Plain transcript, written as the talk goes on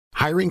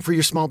Hiring for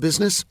your small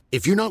business?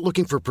 If you're not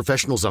looking for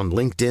professionals on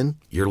LinkedIn,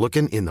 you're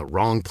looking in the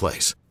wrong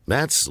place.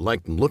 That's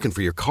like looking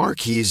for your car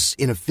keys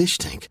in a fish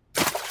tank.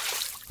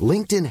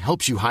 LinkedIn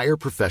helps you hire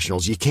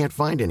professionals you can't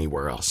find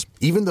anywhere else,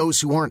 even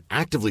those who aren't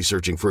actively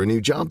searching for a new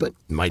job but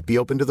might be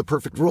open to the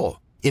perfect role.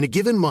 In a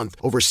given month,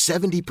 over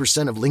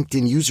 70% of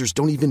LinkedIn users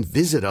don't even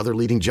visit other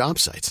leading job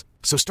sites.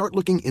 So start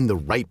looking in the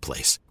right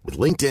place. With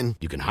LinkedIn,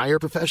 you can hire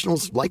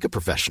professionals like a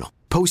professional.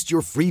 Post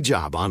your free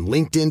job on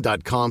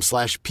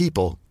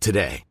linkedin.com/people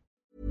today.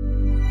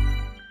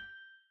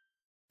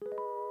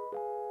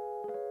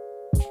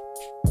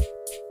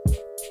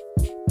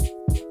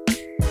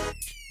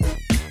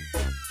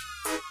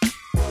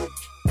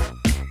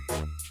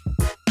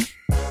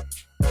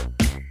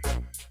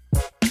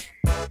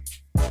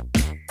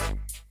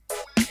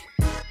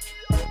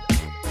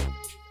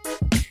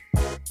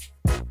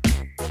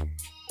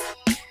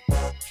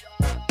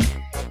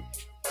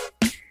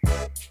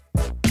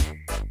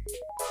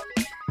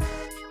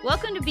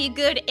 Welcome to Be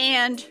Good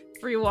and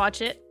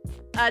Rewatch It.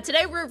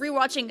 Today we're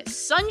rewatching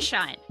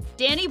Sunshine,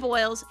 Danny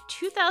Boyle's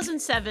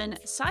 2007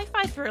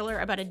 sci-fi thriller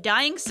about a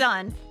dying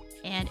sun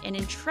and an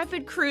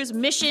intrepid crew's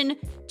mission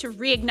to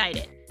reignite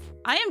it.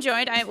 I am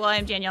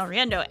Danielle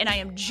Riendo, and I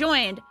am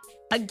joined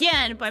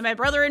again by my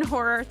brother in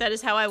horror. That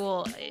is how I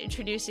will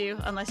introduce you,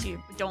 unless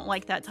you don't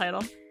like that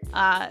title.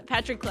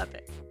 Patrick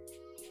Klepek.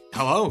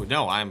 Hello.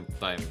 No, I'm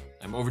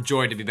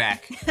overjoyed to be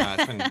back.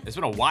 It's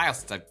been a while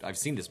since I've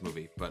seen this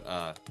movie,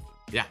 but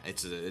yeah,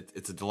 it's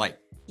a delight.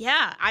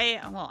 Yeah,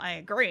 I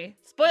agree.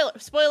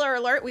 Spoiler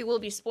alert, we will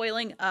be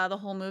spoiling the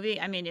whole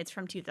movie. I mean, it's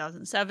from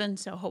 2007,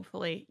 so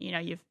hopefully,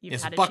 you've had a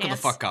chance. Buckle the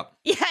fuck up.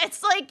 Yeah,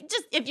 it's like,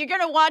 just, if you're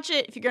going to watch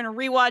it, if you're going to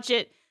rewatch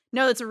it,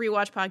 know it's a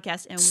rewatch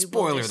podcast, and we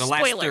Spoiler, the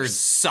last third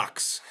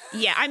sucks.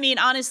 Yeah, I mean,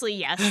 honestly,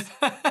 yes.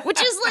 Which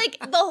is like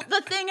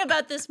the thing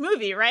about this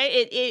movie, right?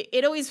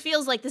 It always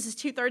feels like this is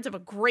 2/3 of a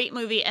great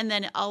movie and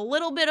then a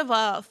little bit of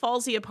a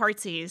fallsy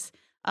apartsies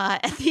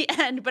at the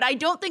end, but I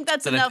don't think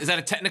that's enough. Is that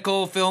a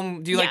technical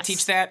film? Do you Yes.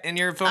 teach that in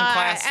your film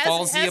class?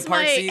 Fallsy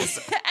apartsies?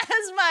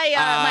 As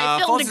my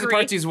film Fallsy degree.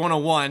 apartsies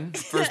 101.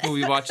 First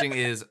movie watching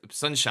is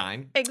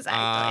Sunshine.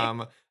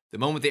 Exactly. The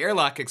moment the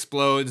airlock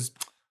explodes,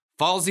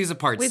 Fallsy's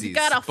apartsies. We've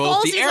got a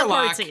both Fallsy's the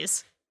airlock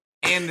apartsies.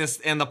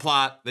 and the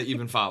plot that you've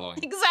been following.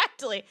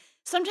 Exactly.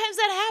 Sometimes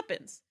that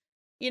happens.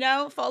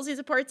 Fallsy's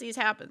apartsies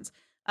happens.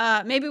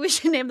 Maybe we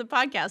should name the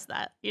podcast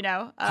that,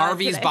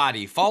 Harvey's today.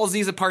 body,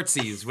 Fallsy's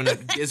apartsies, when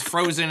it is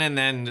frozen and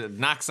then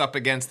knocks up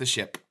against the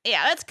ship.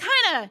 Yeah, that's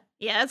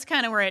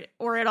kind of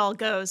where it all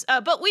goes.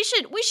 But we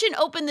should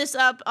open this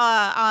up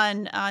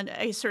on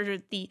a sort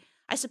of the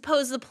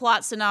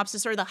plot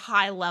synopsis or the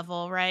high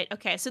level, right?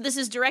 Okay, so this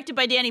is directed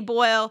by Danny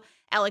Boyle,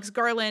 Alex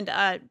Garland,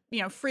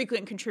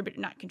 frequent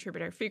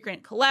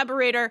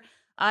collaborator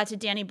to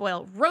Danny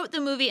Boyle, wrote the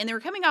movie, and they were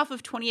coming off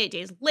of 28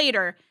 Days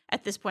Later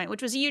at this point,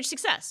 which was a huge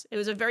success. It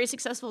was a very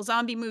successful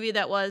zombie movie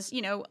that was,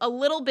 a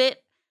little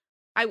bit,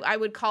 I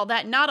would call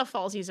that not a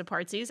Fallsy's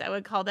apartsies. I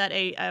would call that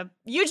a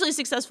hugely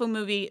successful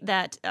movie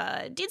that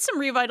did some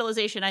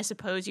revitalization, I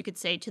suppose you could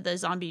say, to the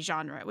zombie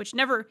genre, which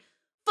never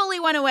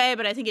fully went away,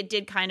 but I think it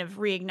did kind of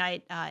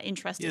reignite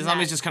interest in that.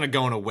 Zombies just kind of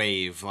go in a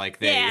wave. Like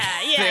they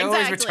exactly.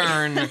 always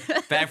return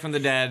back from the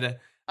dead.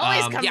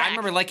 Always come back. I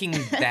remember liking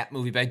that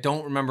movie, but I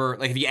don't remember,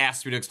 like, if you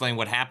asked me to explain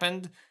what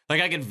happened,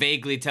 like, I could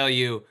vaguely tell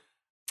you,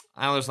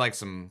 there's like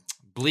some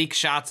bleak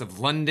shots of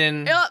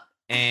London. Yep.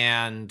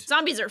 And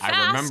zombies are fast.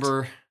 I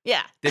remember.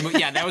 Yeah.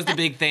 That was the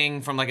big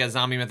thing from like a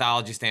zombie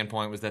mythology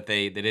standpoint, was that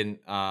they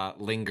didn't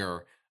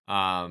linger.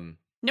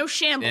 No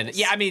shambles. And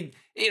yeah, I mean,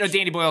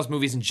 Danny Boyle's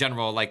movies in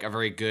general, like, are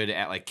very good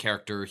at like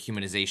character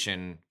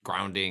humanization,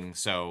 grounding.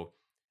 So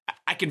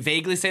I can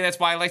vaguely say that's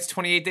why I liked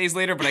 28 Days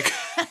Later, but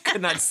I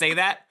could not say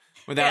that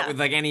with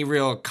like any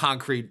real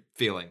concrete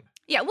feeling.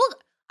 Yeah, well,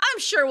 I'm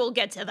sure we'll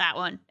get to that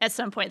one at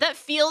some point. That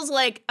feels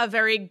like a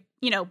very,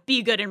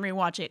 be good and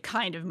rewatch it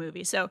kind of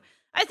movie. So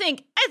I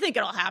think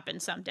it'll happen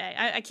someday.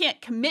 I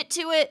can't commit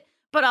to it,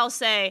 but I'll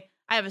say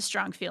I have a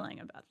strong feeling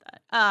about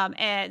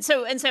that.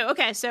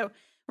 So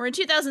we're in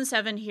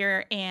 2007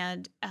 here,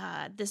 and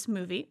this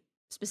movie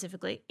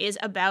specifically is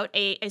about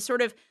a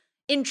sort of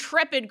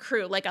intrepid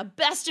crew, like a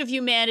best of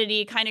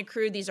humanity kind of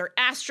crew. These are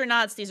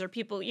astronauts. These are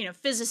people,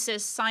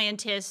 physicists,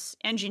 scientists,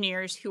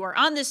 engineers who are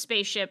on this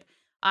spaceship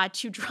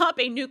to drop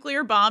a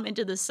nuclear bomb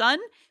into the sun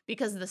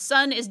because the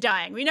sun is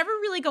dying. We never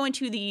really go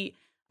into the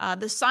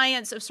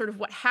science of sort of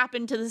what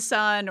happened to the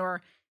sun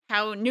or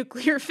how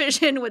nuclear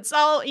fission would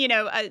solve,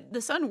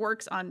 the sun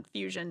works on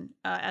fusion,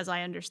 as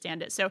I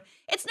understand it. So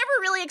it's never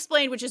really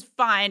explained, which is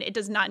fine. It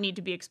does not need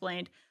to be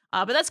explained.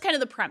 But that's kind of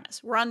the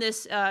premise. We're on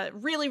this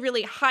really,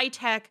 really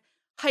high-tech,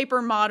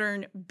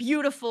 hyper-modern,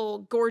 beautiful,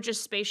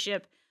 gorgeous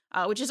spaceship,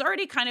 which is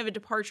already kind of a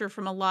departure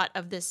from a lot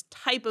of this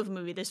type of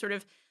movie. This sort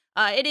of,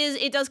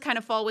 it does kind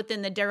of fall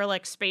within the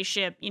derelict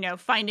spaceship,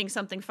 finding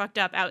something fucked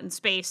up out in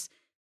space,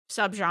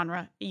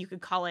 subgenre, you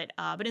could call it.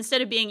 But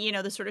instead of being,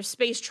 the sort of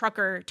space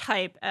trucker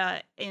type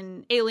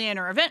in Alien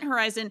or Event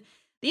Horizon,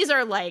 these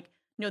are like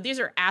these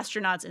are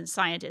astronauts and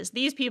scientists.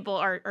 These people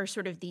are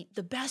sort of the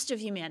best of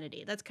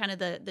humanity. That's kind of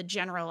the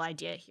general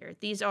idea here.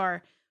 These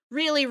are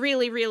really,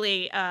 really,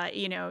 really,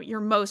 your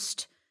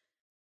most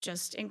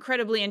just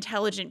incredibly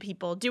intelligent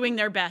people doing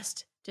their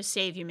best to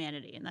save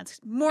humanity. And that's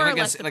more or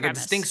less the premise. A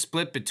distinct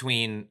split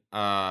between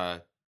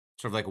sort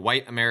of like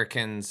white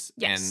Americans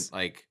and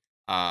like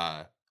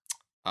and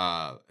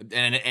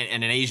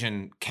an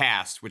Asian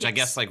cast, which I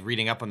guess like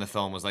reading up on the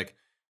film was like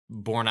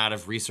born out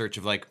of research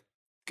of like,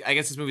 I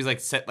guess this movie's like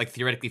set like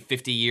theoretically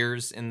 50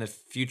 years in the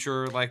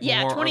future, like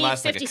more or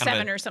less. 2057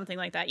 like or something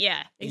like that.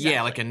 Yeah, exactly.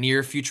 Yeah, like a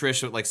near futurish,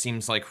 so it like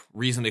seems like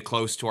reasonably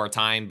close to our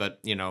time, but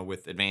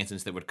with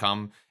advancements that would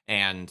come.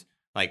 And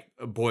like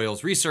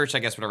Boyle's research, I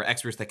guess whatever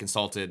experts they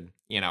consulted,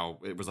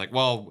 it was like,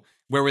 well,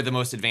 where would the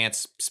most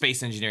advanced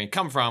space engineering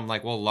come from?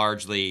 Like, well,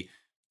 largely,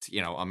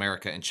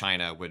 America and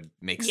China would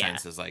make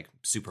sense as like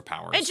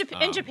superpowers.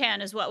 And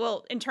Japan as well.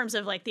 Well, in terms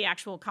of like the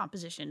actual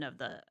composition of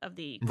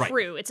the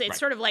crew, it's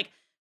sort of like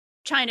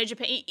China,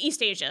 Japan,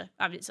 East Asia,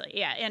 obviously.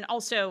 Yeah. And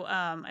also,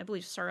 I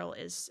believe Searle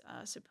is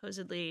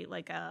supposedly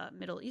like a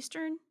Middle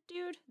Eastern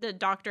dude, the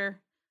doctor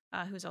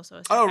who's also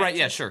a Oh, right.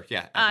 Yeah, sure.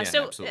 Yeah.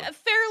 So absolutely.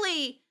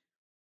 Fairly,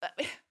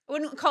 I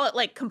wouldn't call it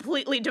like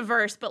completely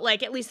diverse, but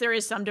like at least there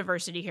is some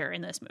diversity here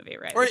in this movie,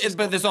 right?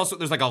 But there's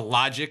like a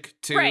logic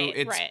to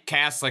its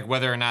cast, like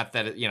whether or not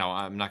that,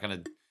 I'm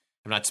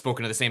not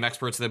spoken to the same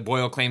experts that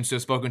Boyle claims to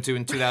have spoken to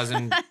in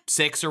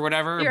 2006 or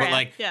whatever. But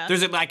like,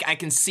 there's I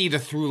can see the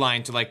through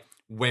line to like,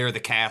 where the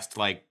cast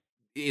like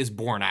is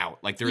born out.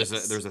 Like there's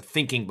a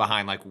thinking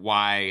behind like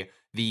why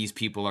these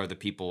people are the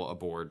people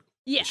aboard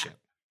the ship.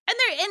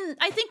 And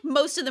I think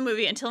most of the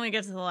movie, until we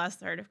get to the last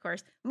third, of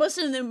course, most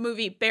of the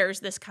movie bears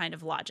this kind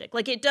of logic.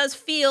 Like it does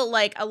feel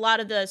like a lot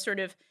of the sort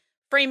of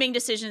framing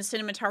decisions,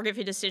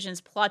 cinematography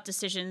decisions, plot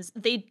decisions,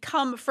 they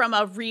come from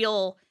a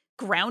real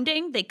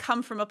grounding. They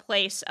come from a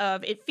place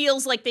of, it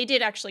feels like they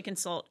did actually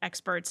consult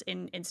experts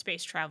in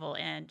space travel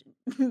and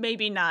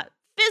maybe not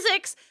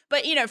physics,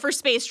 but for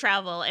space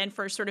travel and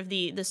for sort of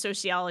the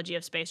sociology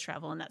of space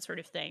travel and that sort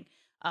of thing,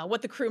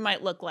 what the crew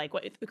might look like,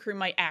 what the crew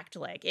might act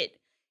like.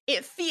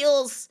 It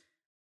feels,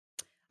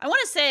 I want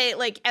to say,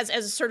 like as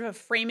a sort of a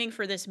framing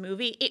for this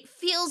movie, it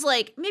feels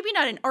like maybe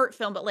not an art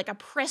film, but like a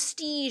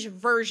prestige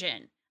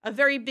version, a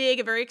very big,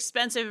 a very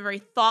expensive, a very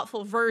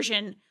thoughtful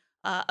version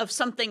of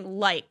something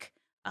like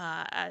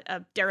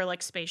a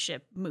derelict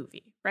spaceship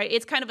movie, right?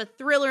 It's kind of a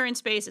thriller in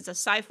space. It's a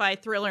sci-fi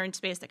thriller in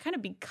space that kind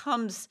of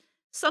becomes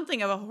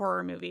something of a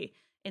horror movie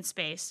in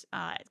space,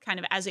 kind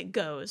of as it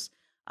goes.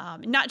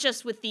 Not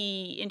just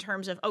in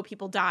terms of,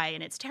 people die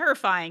and it's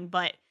terrifying,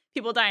 but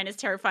people die and it's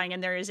terrifying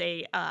and there is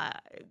a,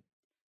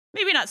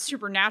 maybe not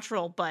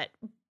supernatural, but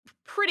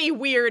pretty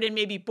weird and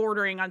maybe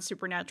bordering on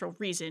supernatural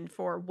reason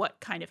for what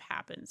kind of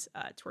happens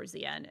towards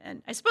the end.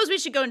 And I suppose we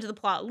should go into the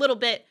plot a little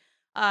bit.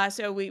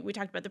 So we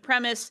talked about the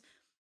premise.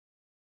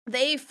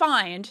 They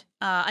find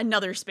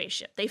another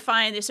spaceship.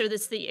 So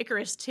that's the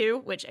Icarus II,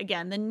 which,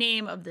 again, the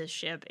name of this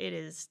ship, it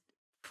is,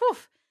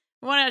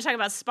 we want to talk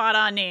about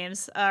spot-on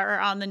names, or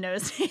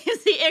on-the-nose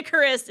names. The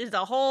Icarus is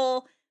the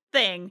whole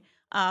thing.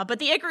 But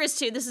the Icarus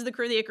II, this is the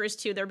crew of the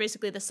Icarus II. They're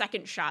basically the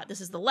second shot.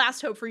 This is the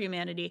last hope for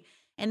humanity.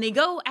 And they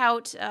go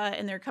out,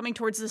 and they're coming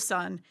towards the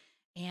sun.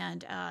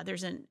 And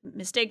there's a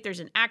mistake. There's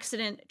an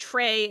accident.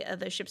 Trey,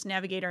 the ship's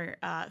navigator,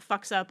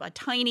 fucks up a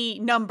tiny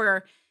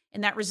number,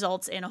 and that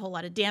results in a whole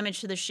lot of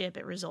damage to the ship.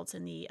 It results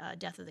in the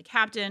death of the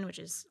captain, which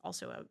is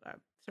also a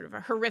sort of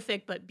a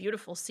horrific but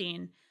beautiful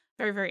scene.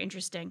 Very, very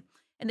interesting.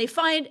 And they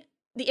find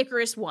the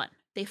Icarus I.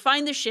 They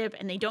find the ship,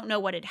 and they don't know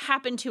what had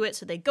happened to it,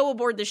 so they go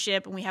aboard the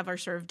ship, and we have our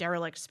sort of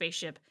derelict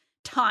spaceship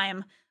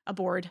time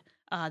aboard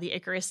the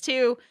Icarus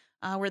II,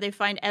 where they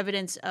find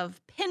evidence of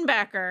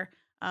Pinbacker,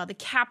 the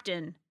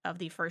captain of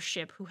the first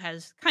ship, who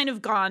has kind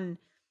of gone...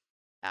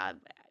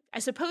 I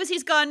suppose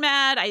he's gone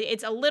mad.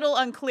 It's a little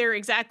unclear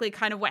exactly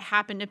kind of what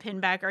happened to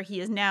Pinbacker. He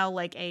is now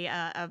like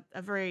a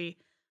very,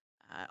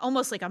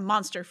 almost like a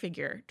monster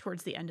figure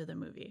towards the end of the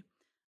movie.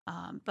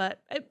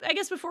 But I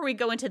guess before we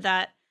go into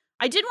that,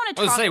 I did want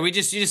to talk. Say you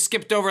just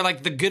skipped over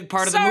like the good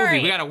part of the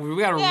movie.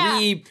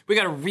 We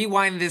gotta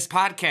rewind this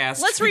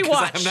podcast. Let's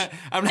rewatch.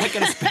 I'm not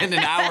gonna spend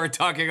an hour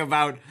talking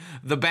about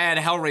the bad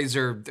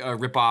Hellraiser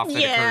ripoff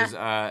that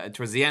occurs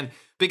towards the end,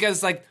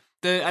 because like.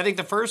 I think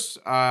the first,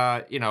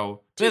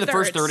 the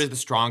first third is the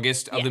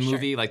strongest of the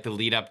movie, like the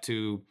lead up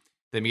to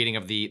the meeting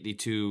of the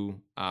two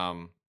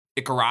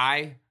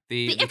Icari,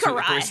 the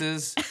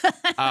Icaruses,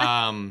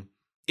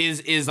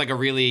 is like a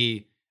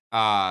really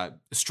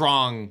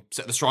strong,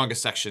 the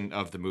strongest section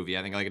of the movie.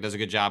 I think like it does a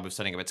good job of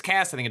setting up its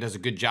cast. I think it does a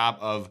good job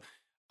of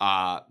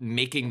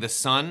making the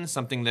sun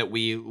something that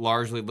we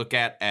largely look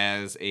at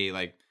as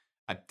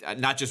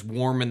not just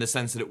warm in the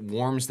sense that it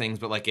warms things,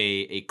 but like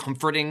a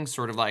comforting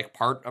sort of like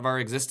part of our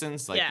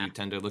existence. Like you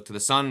tend to look to the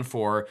sun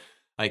for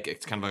like,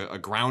 it's kind of a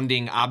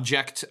grounding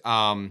object in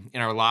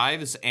our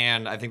lives.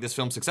 And I think this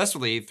film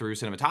successfully, through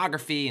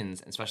cinematography and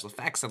special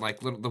effects and like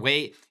the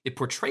way it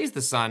portrays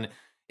the sun,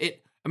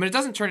 I mean, it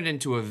doesn't turn it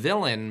into a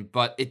villain,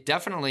 but it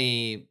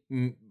definitely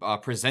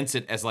presents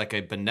it as like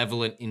a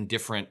benevolent,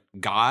 indifferent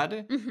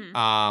god.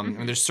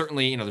 And there's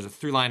certainly, there's a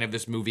through line of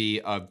this movie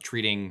of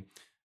treating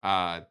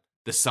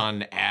the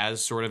sun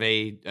as sort of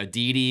a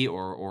deity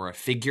or a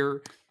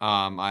figure.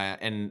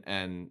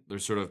 And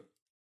there's sort of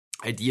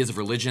ideas of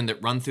religion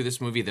that run through this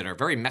movie that are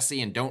very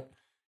messy and don't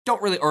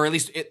really, or at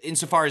least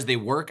insofar as they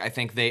work, I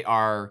think they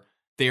are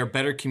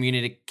better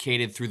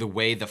communicated through the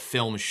way the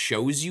film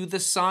shows you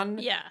the sun.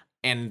 Yeah.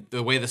 And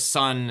the way the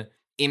sun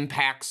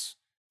impacts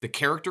the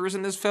characters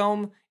in this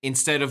film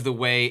instead of the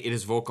way it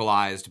is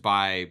vocalized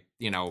by,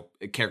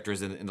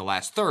 characters in the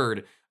last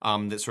third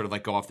that sort of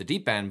like go off the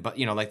deep end. But,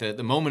 like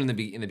the moment in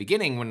the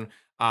beginning when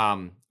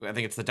I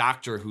think it's the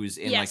doctor who's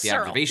in like the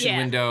Searle. observation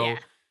window,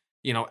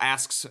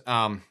 asks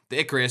the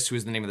Icarus, who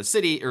is the name of the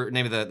city or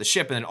name of the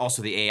ship, and then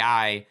also the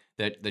AI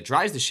that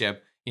drives the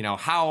ship,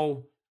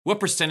 what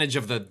percentage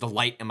of the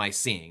light am I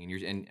seeing?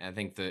 And I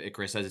think the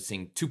Icarus says it's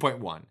seeing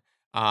 2.1.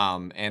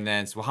 And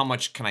then, so how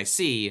much can I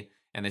see?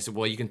 And they said,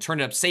 well, you can turn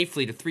it up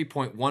safely to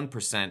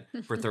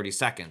 3.1% for 30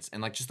 seconds.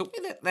 And like, just the way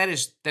that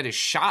is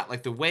shot,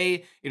 like the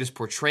way it is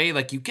portrayed,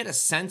 like you get a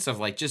sense of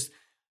like just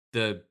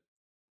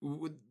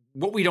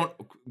what we don't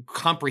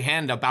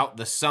comprehend about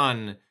the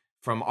sun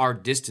from our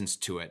distance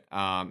to it.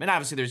 And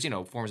obviously there's,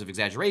 forms of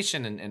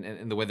exaggeration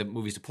and the way the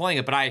movie's deploying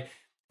it, but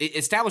it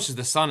establishes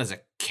the sun as a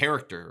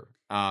character,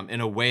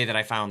 in a way that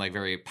I found like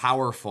very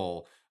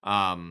powerful.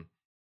 And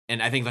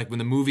I think like when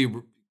the movie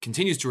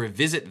continues to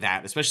revisit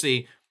that,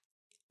 especially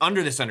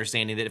under this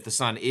understanding that if the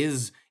sun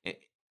is at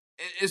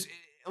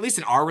least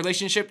in our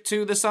relationship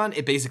to the sun,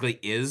 it basically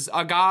is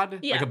a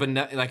god,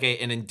 like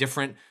an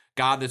indifferent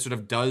god that sort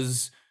of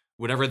does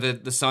whatever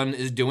the sun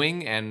is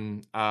doing,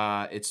 and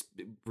it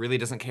really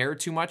doesn't care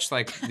too much,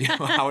 like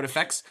how it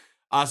affects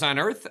us on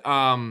Earth.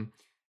 I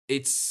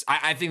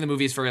think the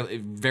movie is very,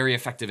 very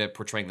effective at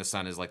portraying the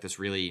sun as like this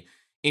really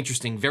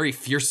interesting, very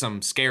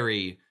fearsome,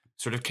 scary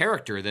sort of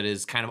character that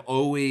is kind of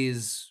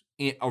always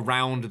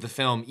around the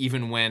film,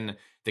 even when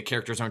the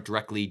characters aren't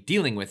directly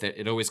dealing with it.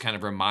 It always kind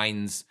of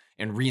reminds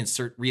and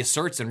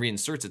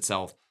reasserts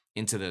itself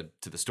into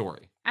the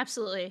story.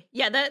 Absolutely.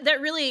 Yeah, that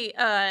really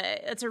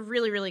that's a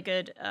really, really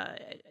good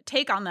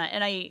take on that,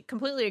 and I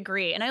completely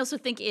agree. And I also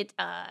think it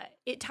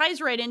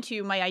ties right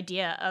into my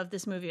idea of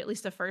this movie, at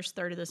least the first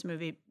third of this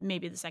movie,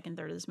 maybe the second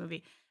third of this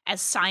movie,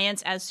 as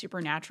science as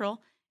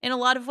supernatural in a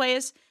lot of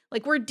ways.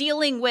 Like we're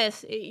dealing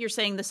with, you're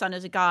saying the sun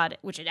is a god,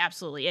 which it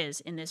absolutely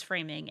is in this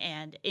framing,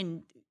 and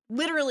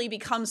literally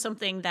becomes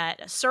something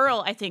that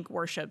Searle, I think,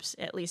 worships,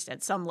 at least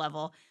at some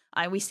level.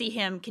 We see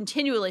him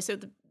continually. So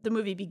the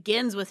movie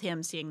begins with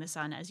him seeing the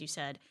sun, as you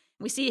said.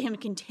 We see him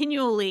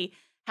continually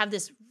have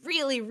this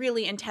really,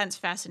 really intense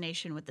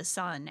fascination with the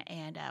sun.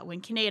 And when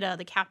Kaneda,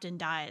 the captain,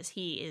 dies,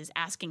 he is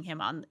asking him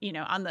he's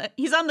on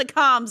the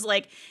comms,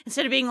 like,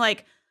 instead of being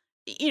like,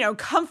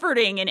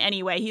 comforting in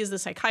any way. He is the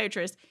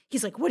psychiatrist.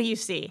 He's like, what do you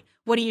see?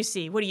 What do you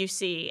see? What do you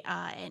see?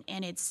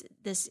 And it's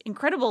this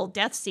incredible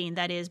death scene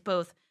that is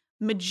both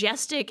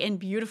majestic and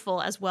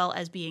beautiful, as well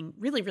as being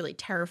really, really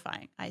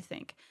terrifying, I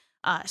think.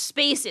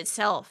 Space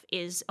itself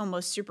is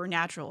almost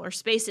supernatural, or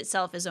space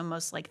itself is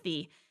almost like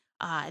the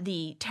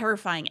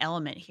terrifying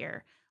element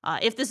here.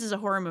 If this is a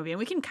horror movie, and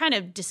we can kind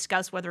of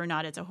discuss whether or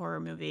not it's a horror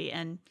movie.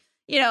 And,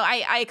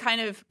 I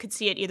kind of could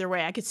see it either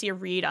way. I could see a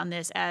read on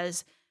this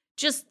as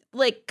just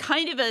like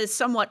kind of a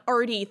somewhat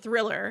arty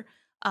thriller,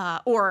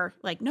 or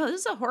like, no,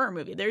 this is a horror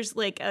movie. There's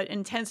like an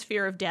intense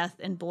fear of death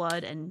and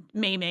blood and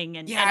maiming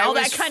and all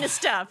that kind of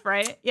stuff,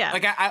 right? Yeah.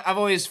 Like I've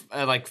always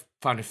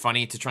found it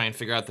funny to try and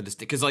figure out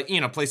because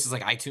places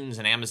like iTunes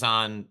and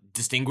Amazon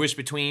distinguish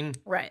between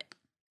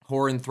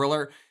horror and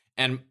thriller,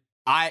 and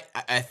I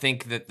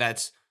think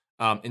that's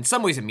in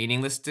some ways a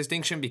meaningless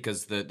distinction,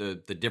 because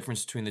the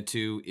difference between the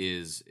two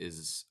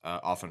is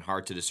often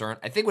hard to discern.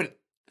 I think what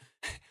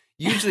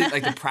usually,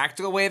 like, the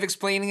practical way of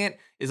explaining it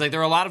is, like, there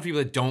are a lot of people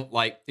that don't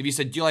like, if you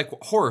said, do you like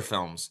horror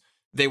films?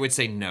 They would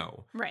say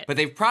no. Right. But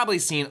they've probably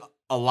seen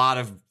a lot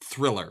of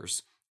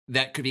thrillers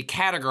that could be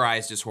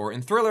categorized as horror.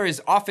 And thriller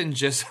is often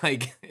just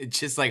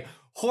like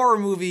horror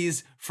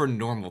movies for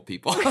normal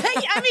people.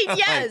 I mean,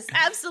 yes,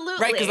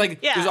 absolutely. Right? Because,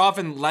 there's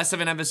often less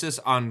of an emphasis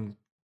on,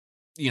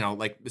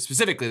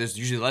 specifically, there's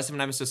usually less of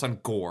an emphasis on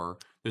gore.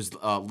 There's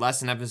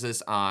less an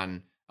emphasis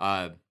on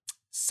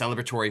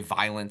celebratory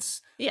violence.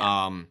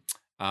 Yeah.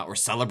 Or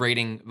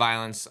celebrating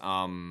violence.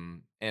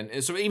 And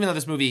so even though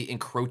this movie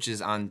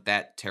encroaches on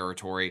that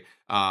territory,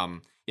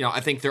 I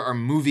think there are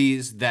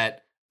movies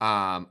that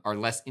are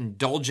less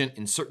indulgent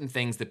in certain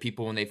things that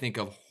people, when they think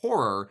of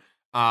horror,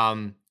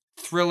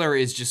 thriller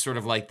is just sort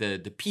of like the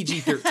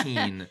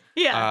PG-13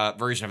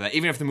 version of that.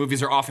 Even if the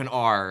movies often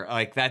are,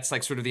 like, that's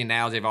like sort of the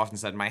analogy I've often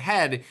said in my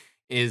head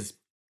is,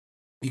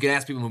 you can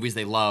ask people movies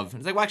they love.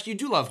 And it's like, well, actually, you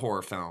do love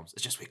horror films.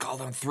 It's just we call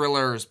them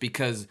thrillers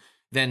because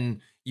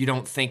then you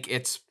don't think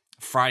it's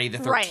Friday the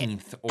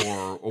 13th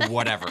or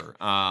whatever.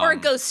 Or a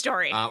ghost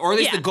story. Or at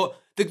least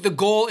the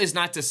goal is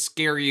not to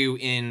scare you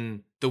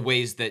in the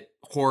ways that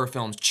horror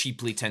films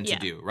cheaply tend to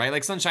do, right?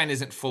 Like Sunshine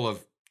isn't full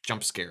of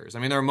jump scares. I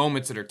mean, there are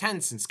moments that are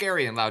tense and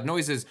scary and loud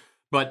noises,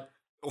 but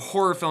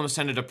horror films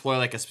tend to deploy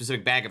like a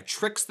specific bag of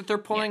tricks that they're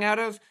pulling out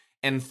of,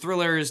 and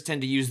thrillers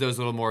tend to use those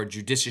a little more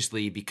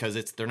judiciously because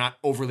they're not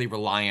overly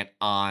reliant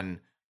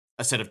on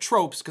a set of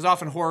tropes. Because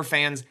often horror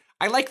fans,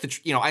 I like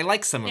I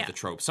like some of the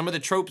tropes. Some of the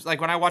tropes,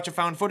 like when I watch a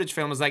found footage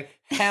film, is like,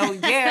 hell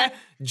yeah,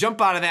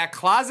 jump out of that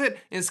closet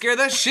and scare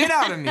the shit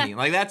out of me.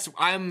 Like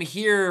I'm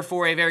here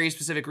for a very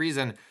specific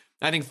reason.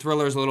 I think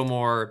thrillers a little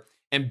more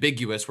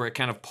ambiguous, where it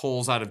kind of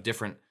pulls out of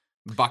different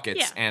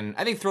buckets. And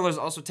I think thrillers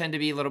also tend to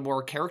be a little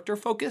more character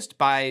focused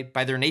by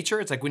their nature.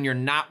 It's like when you're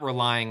not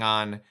relying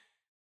on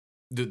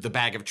the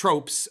bag of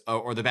tropes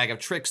or the bag of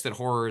tricks that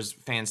horrors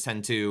fans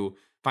tend to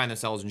find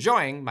themselves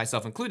enjoying,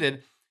 myself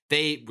included,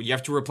 you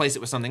have to replace it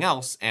with something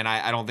else. And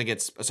I don't think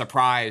it's a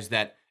surprise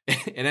that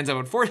it ends up,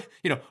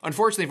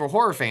 unfortunately for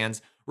horror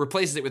fans,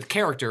 replaces it with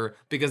character,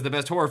 because the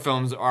best horror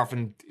films are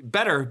often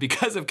better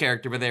because of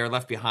character, but they are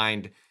left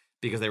behind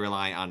because they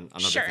rely on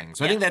other things.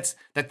 So I think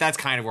that's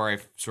kind of where I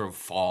sort of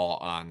fall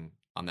on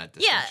that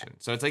distinction.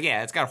 So it's like,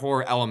 it's got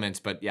horror elements,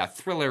 but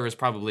thriller is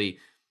probably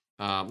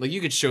like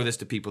you could show this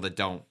to people that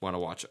don't want to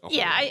watch a horror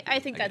movie, I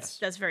think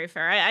that's very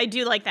fair. I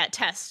do like that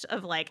test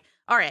of like,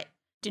 all right,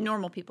 do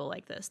normal people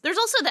like this? There's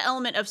also the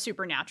element of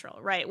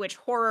supernatural, right? Which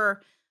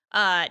horror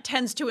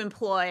tends to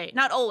employ.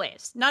 Not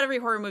always. Not every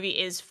horror movie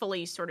is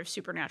fully sort of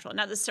supernatural.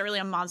 Not necessarily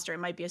a monster. It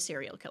might be a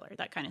serial killer,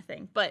 that kind of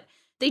thing. But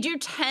they do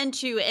tend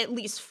to at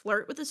least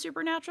flirt with the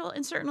supernatural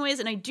in certain ways.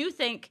 And I do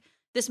think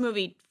this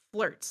movie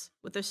flirts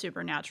with the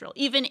supernatural,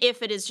 even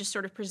if it is just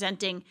sort of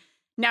presenting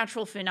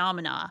natural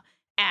phenomena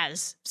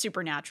as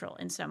supernatural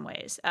in some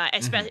ways.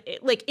 Especially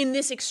like in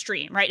this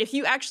extreme, right? If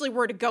you actually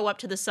were to go up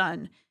to the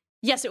sun,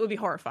 yes, it would be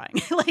horrifying.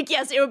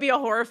 Yes, it would be a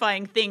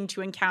horrifying thing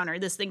to encounter.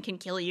 This thing can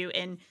kill you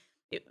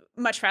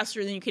much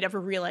faster than you could ever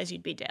realize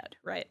you'd be dead,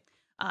 right?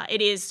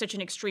 It is such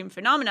an extreme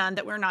phenomenon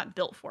that we're not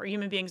built for.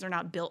 Human beings are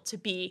not built to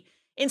be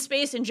in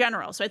space in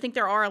general. So I think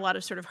there are a lot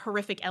of sort of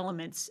horrific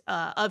elements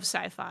of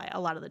sci-fi a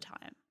lot of the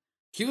time.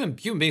 Human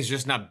beings are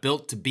just not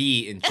built to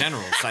be in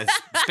general. So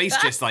space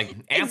just like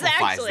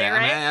amplifies that. Right?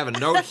 I mean, I have a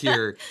note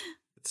here.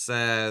 It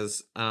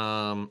says,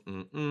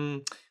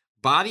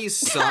 bodies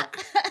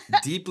suck,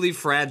 deeply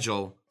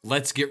fragile.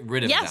 Let's get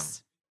rid of them.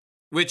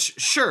 Which,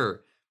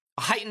 sure,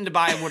 heightened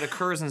by what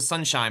occurs in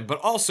sunshine, but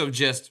also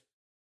just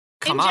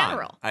come on. In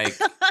general. Like,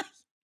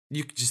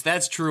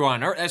 that's true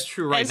on Earth. That's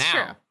true right now.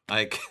 True.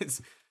 Like,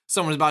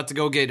 someone's about to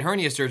go get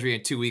hernia surgery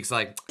in 2 weeks.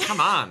 Like, come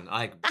on.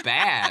 Like,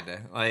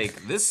 bad.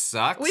 Like, this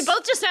sucks. We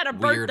both just had a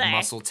birthday. Weird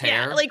muscle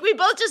tear. Yeah, like, we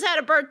both just had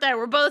a birthday.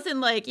 We're both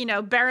in, like,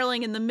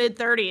 barreling in the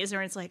mid-30s.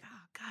 And it's like,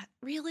 oh, God,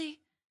 really?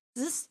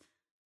 Is this...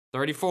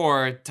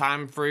 34,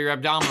 time for your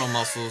abdominal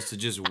muscles to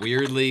just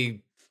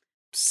weirdly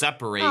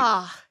separate.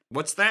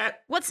 What's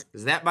that?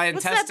 Is that my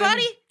intestine? What's that,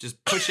 buddy?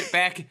 Just push it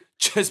back.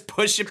 Just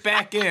push it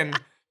back in.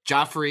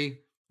 Joffrey,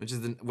 which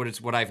is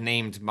what I've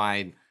named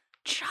my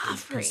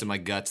piece of my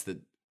guts that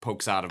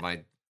pokes out of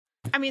my.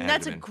 I mean,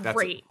 that's a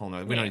great. Hold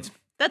on, we don't need to.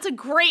 That's a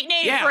great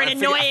name for an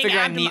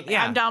annoying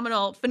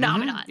abdominal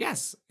phenomenon. Mm-hmm.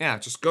 Yes. Yeah.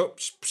 Just go.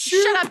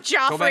 Shut up,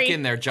 Joffrey. Go back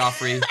in there,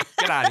 Joffrey.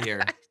 Get out of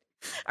here.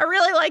 I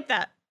really like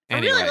that.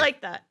 Anyway. I really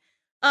like that.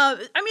 I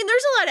mean,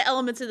 there's a lot of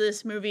elements of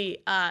this movie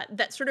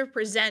that sort of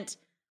present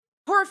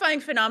horrifying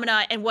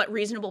phenomena and what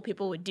reasonable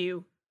people would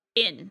do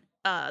in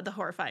the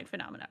horrifying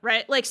phenomena,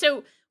 right? Like,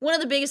 so one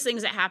of the biggest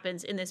things that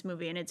happens in this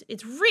movie, and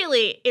it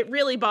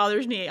really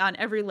bothers me on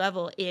every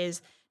level,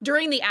 is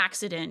during the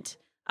accident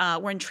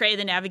when Trey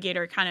the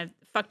Navigator kind of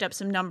fucked up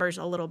some numbers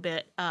a little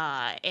bit,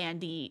 and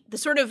the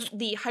sort of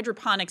the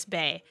hydroponics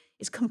bay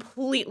is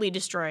completely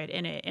destroyed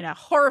in a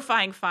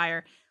horrifying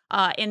fire.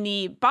 And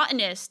the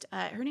botanist,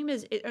 her name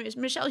is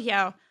Michelle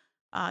Yeoh,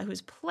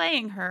 who's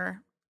playing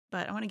her,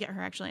 but I want to get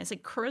her actually. It's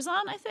like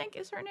Corazon, I think,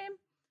 is her name.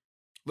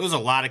 There's a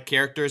lot of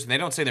characters, and they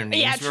don't say their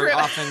names very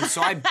often,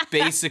 so I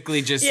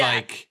basically just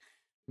like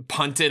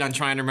punted on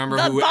trying to remember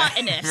who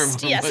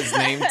botanist, was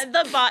named.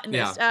 The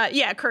botanist.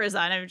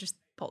 Corazon. I just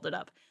pulled it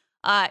up.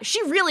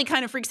 She really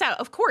kind of freaks out.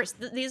 Of course,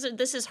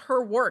 this is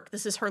her work.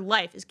 This is her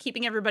life, is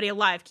keeping everybody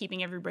alive,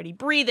 keeping everybody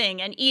breathing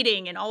and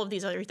eating and all of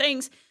these other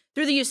things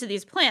through the use of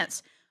these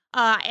plants.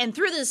 And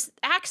through this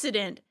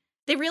accident,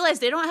 they realize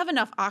they don't have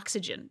enough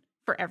oxygen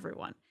for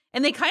everyone.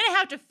 And they kind of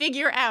have to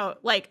figure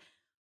out, like,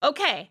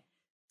 okay,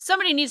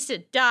 somebody needs to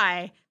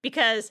die,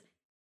 because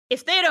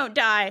if they don't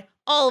die,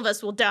 all of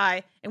us will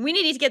die. And we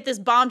need to get this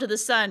bomb to the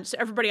sun so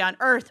everybody on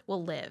Earth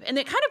will live. And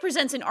it kind of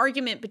presents an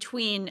argument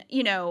between,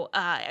 there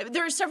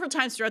are several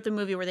times throughout the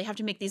movie where they have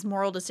to make these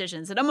moral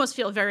decisions that almost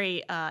feel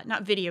very,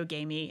 not video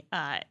gamey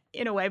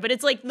in a way, but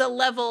it's like the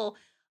level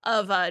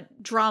of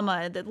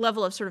drama, the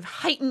level of sort of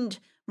heightened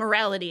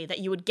morality that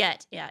you would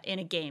get in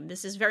a game.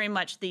 This is very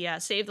much the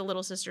save the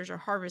little sisters or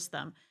harvest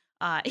them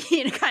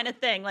kind of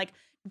thing. Like,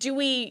 do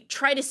we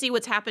try to see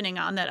what's happening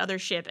on that other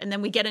ship and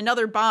then we get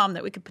another bomb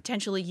that we could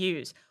potentially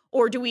use?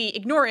 Or do we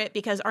ignore it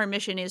because our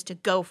mission is to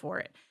go for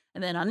it?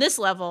 And then on this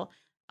level,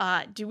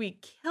 do we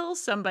kill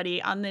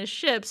somebody on this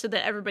ship so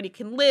that everybody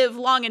can live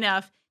long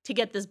enough to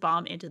get this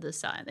bomb into the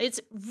sun?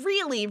 It's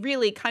really,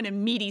 really kind of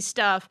meaty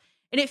stuff.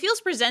 And it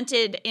feels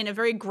presented in a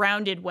very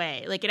grounded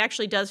way. Like, it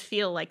actually does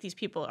feel like these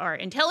people are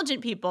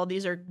intelligent people.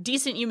 These are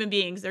decent human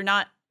beings. They're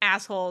not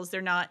assholes.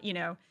 They're not,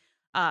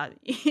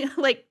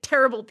 like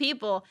terrible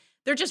people.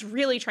 They're just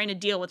really trying to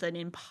deal with an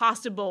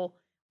impossible,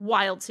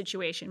 wild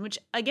situation, which,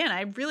 again,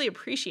 I really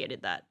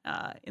appreciated that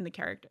in the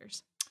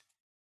characters.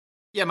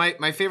 Yeah,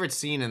 my favorite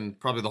scene in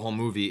probably the whole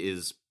movie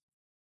is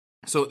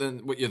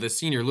the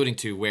scene you're alluding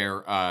to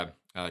where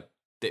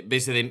they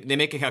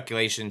make a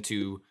calculation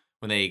to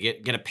when they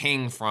get a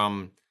ping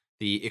from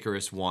the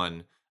Icarus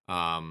One,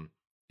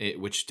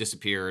 which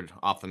disappeared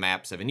off the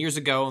map 7 years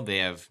ago. They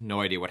have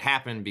no idea what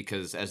happened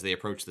because as they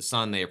approach the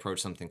sun, they approach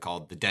something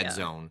called the dead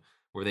zone,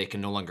 where they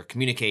can no longer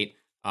communicate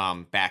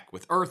back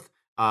with Earth.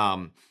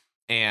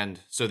 And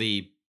so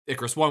the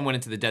Icarus One went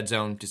into the dead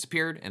zone,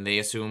 disappeared, and they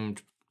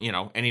assumed,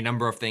 any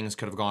number of things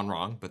could have gone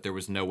wrong, but there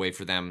was no way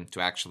for them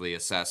to actually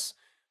assess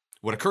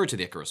what occurred to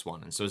the Icarus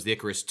One. And so as the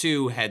Icarus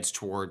 2 heads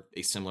toward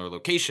a similar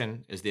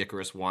location as the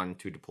Icarus One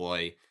to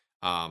deploy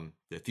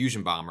the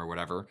fusion bomb or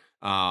whatever,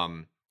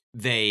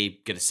 they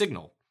get a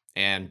signal.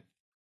 And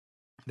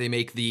they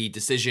make the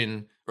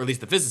decision, or at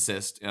least the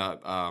physicist,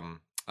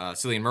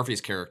 Cillian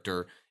Murphy's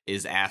character,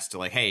 is asked to,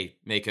 like, hey,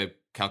 make a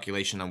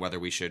calculation on whether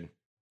we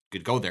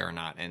could go there or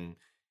not. And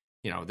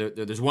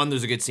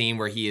there's a good scene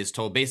where he is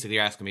told, basically,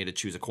 you're asking me to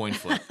choose a coin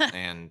flip,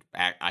 and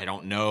I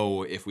don't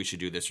know if we should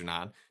do this or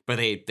not. But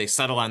they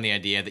settle on the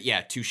idea that,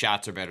 yeah, 2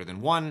 shots are better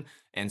than 1,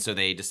 and so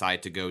they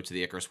decide to go to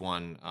the Icarus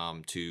One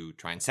to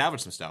try and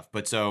salvage some stuff.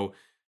 But so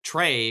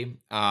Trey, who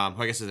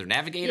I guess is their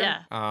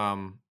navigator,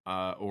 or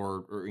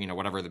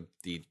whatever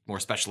the more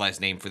specialized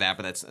name for that,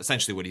 but that's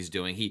essentially what he's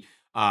doing. He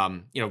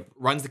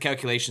runs the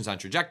calculations on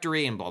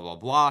trajectory and blah blah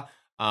blah.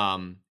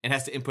 And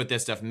has to input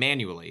this stuff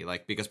manually,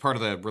 like, because part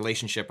of the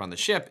relationship on the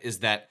ship is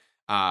that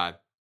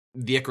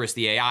the Icarus,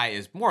 the AI,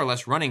 is more or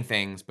less running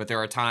things, but there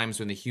are times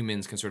when the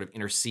humans can sort of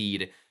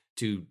intercede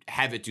to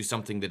have it do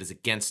something that is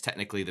against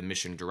technically the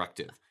mission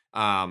directive.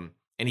 And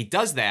he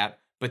does that,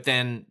 but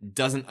then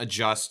doesn't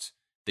adjust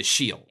the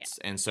shields.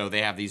 Yeah. And so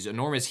they have these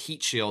enormous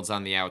heat shields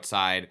on the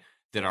outside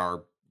that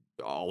are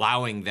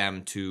allowing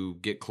them to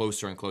get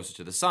closer and closer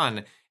to the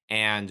sun.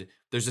 And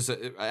there's this,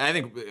 I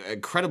think,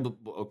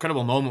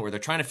 incredible moment where they're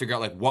trying to figure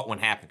out, like, what would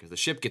happen, because the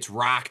ship gets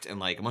rocked and,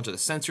 like, a bunch of the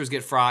sensors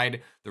get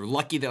fried. They're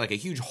lucky that, like, a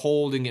huge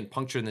hole didn't get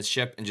punctured in the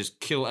ship and just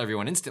kill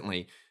everyone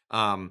instantly.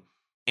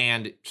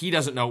 And he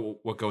doesn't know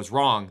what goes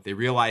wrong. They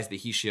realize the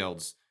heat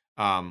shields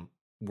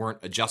weren't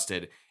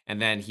adjusted,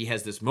 and then he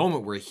has this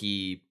moment where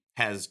he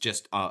has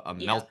just a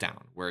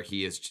meltdown, where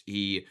he is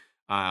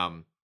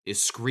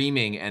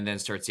screaming and then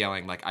starts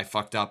yelling, like, I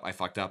fucked up, I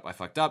fucked up, I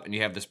fucked up. And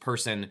you have this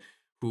person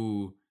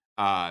who,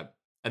 I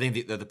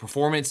think the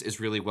performance is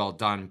really well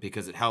done,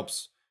 because it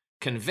helps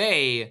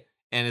convey,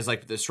 and is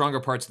like the stronger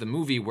parts of the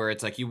movie, where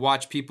it's like you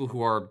watch people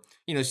who are,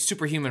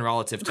 superhuman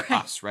relative to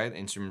us, right?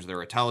 In terms of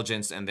their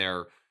intelligence and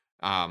their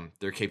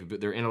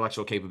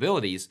intellectual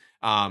capabilities,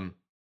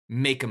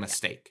 make a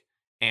mistake,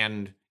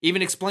 and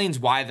even explains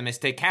why the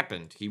mistake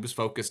happened. He was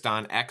focused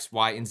on X,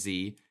 Y, and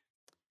Z.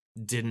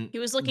 He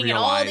was looking at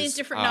all these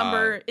different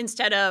numbers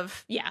instead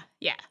of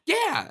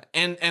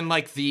and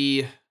like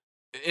the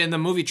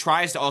movie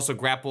tries to also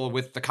grapple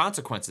with the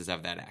consequences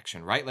of that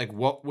action, right? Like,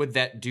 what would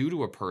that do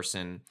to a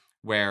person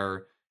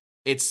where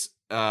it's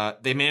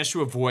they managed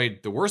to avoid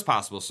the worst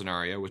possible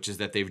scenario, which is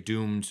that they've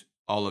doomed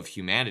all of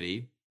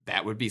humanity.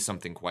 That would be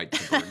something quite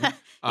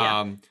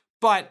converting.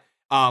 But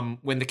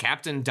when the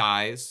captain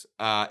dies,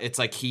 it's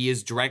like he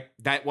is direct.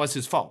 That was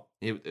his fault.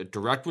 It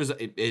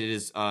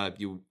is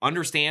you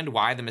understand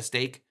why the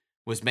mistake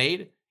was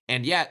made,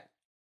 and yet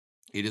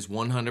it is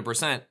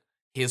 100%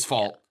 his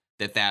fault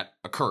that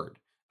occurred.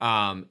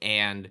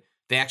 And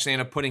they actually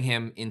end up putting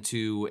him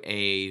into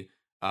a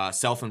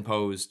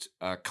self-imposed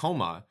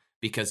coma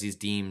because he's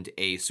deemed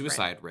a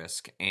suicide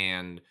risk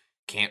and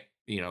can't,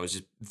 is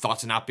just thought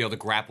to not be able to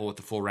grapple with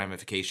the full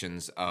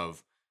ramifications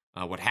of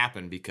what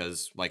happened,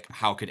 because, like,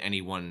 how could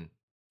anyone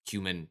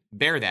human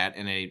bear that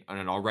in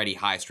an already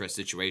high stress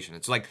situation?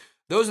 It's like,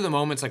 those are the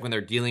moments, like, when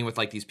they're dealing with,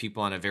 like, these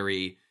people on a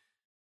very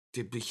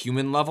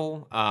human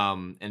level,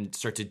 and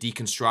start to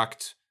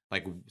deconstruct,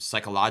 like,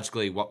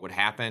 psychologically what would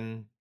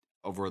happen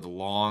over the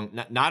long,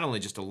 not only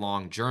just a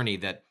long journey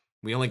that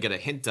we only get a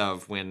hint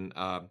of when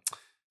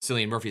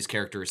Cillian Murphy's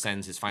character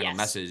sends his final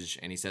message,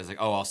 and he says, like,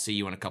 oh, I'll see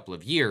you in a couple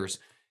of years,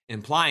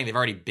 implying they've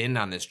already been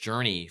on this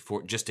journey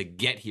for just to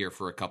get here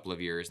for a couple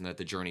of years, and that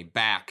the journey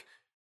back,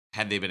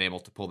 had they been able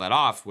to pull that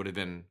off, would have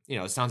been,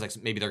 it sounds like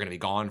maybe they're going to be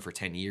gone for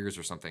 10 years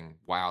or something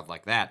wild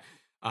like that.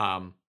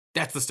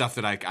 That's the stuff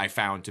that I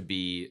found to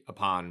be,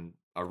 upon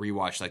a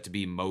rewatch, like, to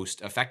be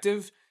most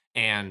effective,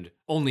 and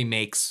only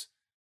makes,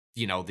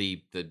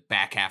 the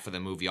back half of the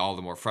movie all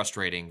the more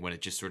frustrating when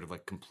it just sort of,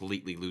 like,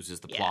 completely loses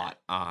the plot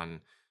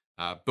on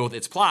both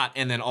its plot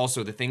and then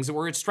also the things that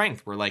were its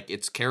strength, were, like,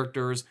 its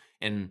characters.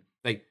 And,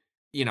 like,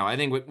 I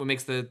think what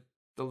makes the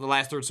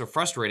last third so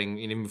frustrating,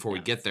 even before we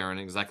get there and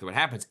exactly what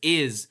happens,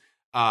 is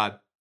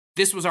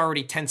this was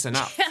already tense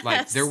enough.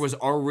 Like, there was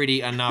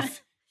already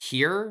enough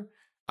here.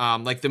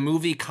 Like, the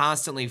movie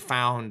constantly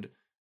found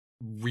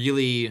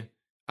really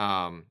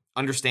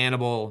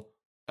understandable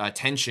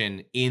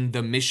tension in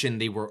the mission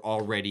they were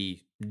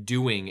already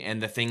doing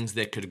and the things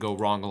that could go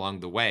wrong along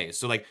the way.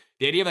 So like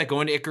the idea of like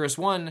going to Icarus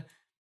 1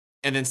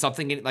 and then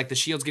something like the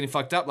shield's getting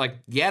fucked up, like,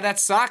 yeah, that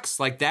sucks.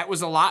 Like that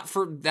was a lot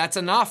that's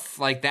enough.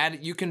 Like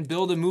that, you can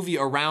build a movie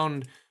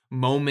around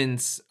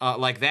moments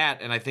like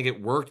that. And I think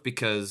it worked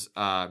because,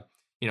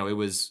 it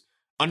was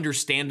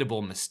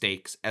understandable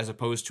mistakes as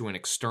opposed to an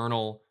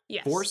external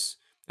force.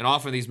 And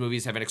often these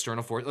movies have an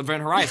external force.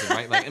 Event Horizon,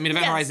 right? Like, I mean,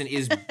 Event Horizon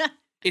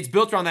it's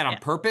built around that on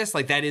purpose.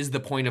 Like that is the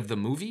point of the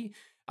movie.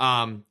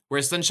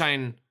 Whereas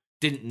Sunshine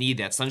didn't need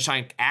that.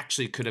 Sunshine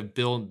actually could have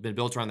been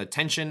built around the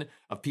tension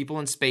of people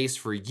in space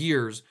for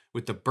years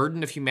with the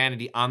burden of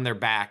humanity on their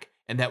back.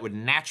 And that would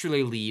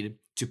naturally lead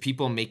to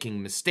people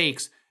making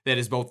mistakes that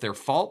is both their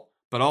fault,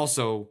 but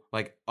also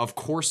like, of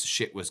course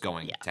shit was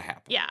going to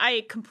happen. Yeah,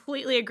 I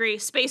completely agree.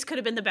 Space could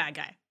have been the bad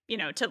guy,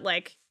 to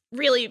like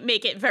really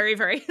make it very,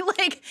 very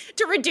like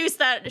to reduce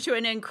that to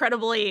an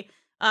incredibly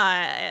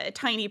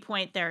tiny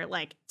point there.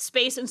 Like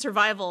space and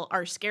survival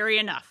are scary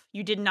enough.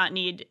 You did not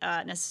need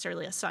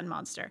necessarily a sun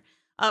monster.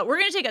 We're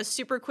going to take a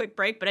super quick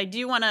break, but I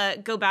do want to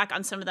go back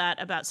on some of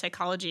that about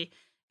psychology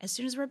as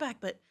soon as we're back.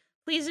 But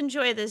please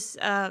enjoy this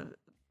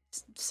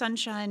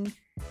Sunshine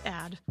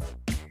ad.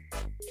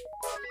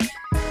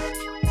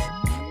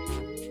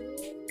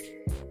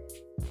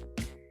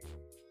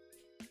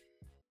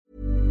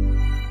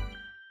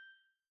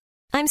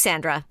 I'm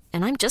Sandra,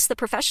 and I'm just the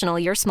professional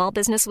your small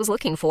business was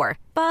looking for.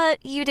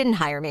 But you didn't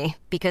hire me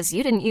because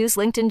you didn't use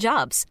LinkedIn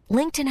Jobs.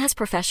 LinkedIn has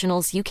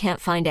professionals you can't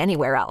find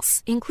anywhere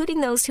else,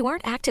 including those who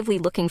aren't actively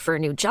looking for a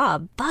new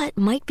job, but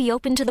might be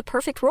open to the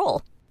perfect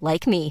role,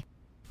 like me.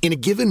 In a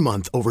given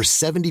month, over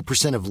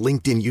 70% of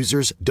LinkedIn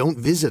users don't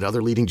visit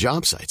other leading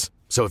job sites.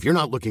 So if you're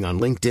not looking on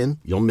LinkedIn,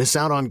 you'll miss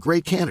out on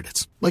great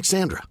candidates like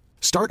Sandra.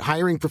 Start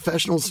hiring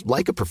professionals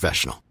like a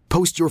professional.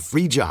 Post your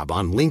free job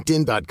on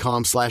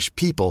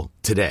linkedin.com/people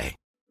today.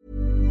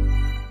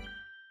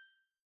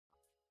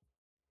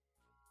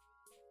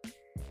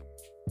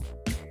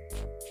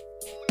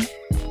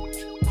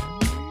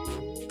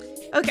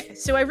 Okay,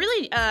 so I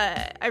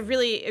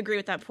really agree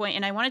with that point,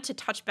 and I wanted to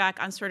touch back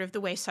on sort of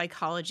the way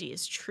psychology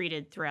is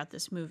treated throughout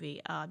this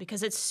movie,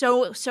 because it's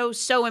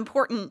so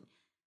important,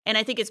 and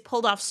I think it's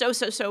pulled off so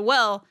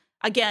well,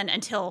 again,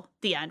 until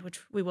the end,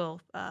 which we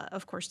will,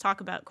 of course, talk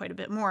about quite a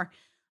bit more.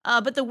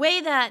 But the way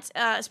that,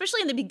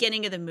 especially in the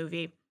beginning of the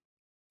movie,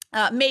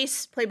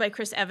 Mace, played by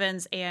Chris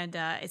Evans, and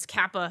it's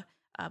Kappa,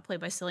 played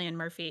by Cillian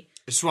Murphy.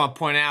 I just want to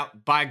point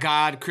out, by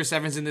God, Chris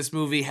Evans in this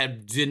movie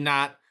did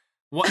not...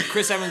 What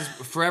Chris Evans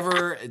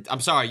forever?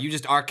 I'm sorry, you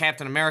just are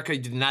Captain America.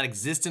 You did not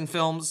exist in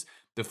films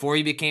before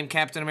he became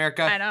Captain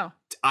America. I know.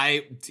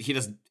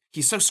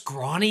 He's so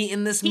scrawny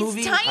in this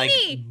movie. He's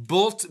tiny.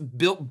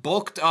 Like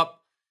bulked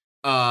up.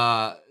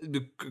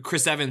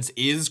 Chris Evans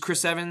is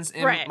Chris Evans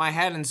in my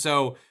head, and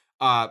so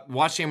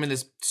watching him in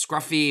this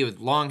scruffy with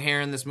long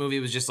hair in this movie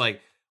was just like,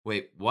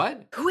 wait,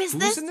 what? Who's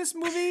in this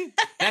movie?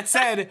 That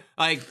said,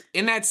 like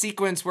in that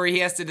sequence where he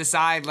has to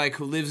decide like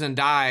who lives and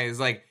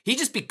dies, like he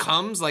just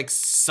becomes like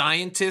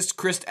scientist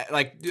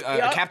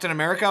Captain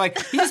America.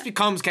 Like he just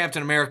becomes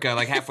Captain America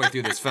like halfway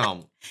through this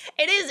film.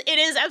 It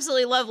is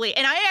absolutely lovely.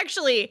 And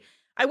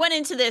I went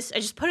into this, I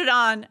just put it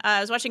on,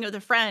 I was watching it with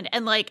a friend,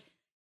 and like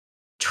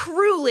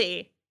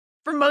truly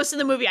for most of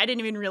the movie, I didn't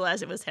even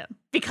realize it was him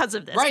because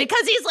of this. Right.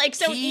 Because he's like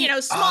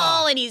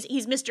small and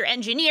he's Mr.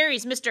 Engineer,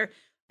 he's Mr.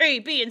 A,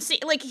 B, and C.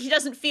 Like, he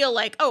doesn't feel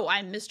like, oh,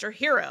 I'm Mr.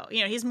 Hero.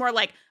 He's more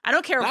like, I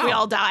don't care if we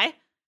all die.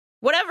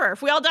 Whatever.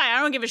 If we all die,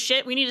 I don't give a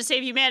shit. We need to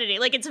save humanity.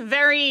 Like, it's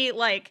very,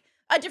 like,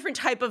 a different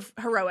type of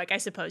heroic, I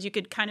suppose. You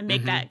could kind of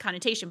make that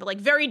connotation. But, like,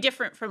 very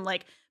different from,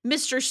 like,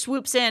 Mr.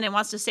 swoops in and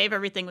wants to save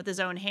everything with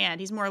his own hand.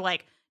 He's more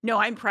like, no,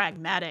 I'm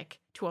pragmatic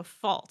to a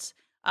fault.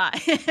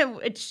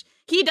 Which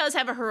he does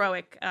have a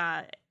heroic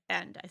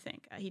end, I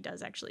think. He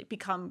does actually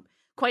become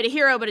quite a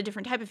hero, but a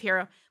different type of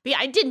hero. But, yeah,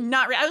 I did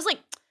not... I was like...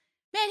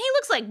 Man, he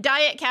looks like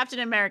Diet Captain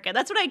America.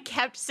 That's what I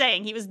kept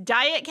saying. He was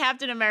Diet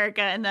Captain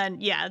America, and then,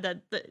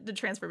 the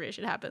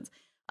transformation happens.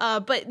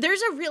 But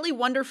there's a really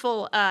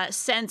wonderful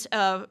sense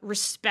of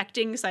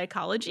respecting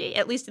psychology,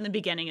 at least in the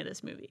beginning of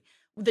this movie.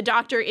 The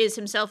doctor is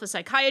himself a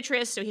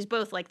psychiatrist, so he's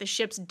both, like, the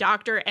ship's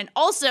doctor, and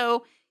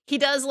also he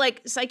does, like,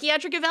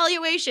 psychiatric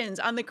evaluations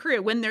on the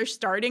crew when they're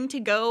starting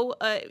to go,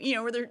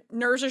 where their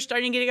nerves are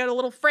starting to get a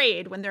little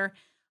frayed, when they're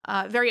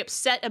very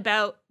upset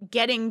about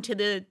getting to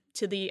the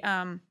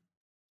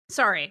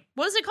sorry,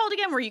 what is it called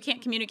again? Where you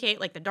can't communicate,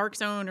 like the dark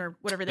zone or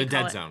whatever they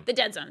call it. The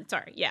dead zone.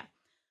 Sorry, yeah.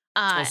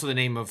 That's also the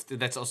name of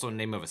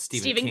a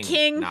Stephen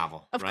King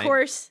novel. Of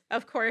course.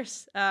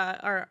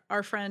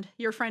 Our friend,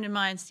 your friend and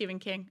mine, Stephen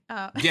King.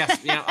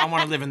 Yes, I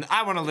want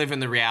to live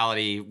in the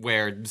reality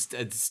where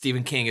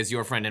Stephen King is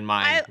your friend and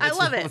mine. I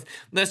love it.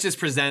 Let's just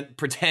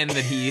pretend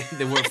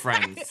that we're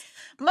friends.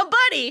 My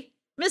buddy,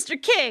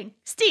 Mr. King,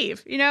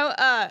 Steve.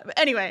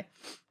 Anyway.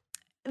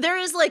 There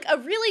is like a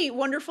really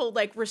wonderful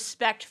like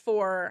respect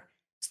for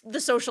the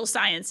social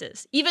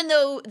sciences, even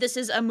though this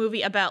is a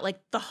movie about like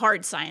the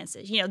hard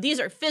sciences. You know, these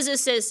are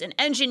physicists and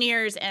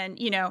engineers and,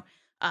 you know,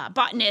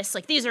 botanists.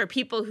 Like these are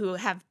people who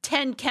have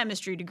 10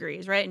 chemistry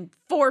degrees, right? And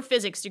 4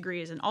 physics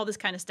degrees and all this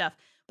kind of stuff.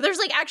 But there's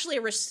like actually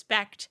a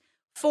respect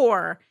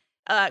for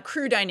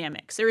crew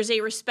dynamics. There is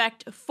a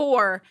respect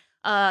for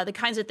the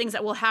kinds of things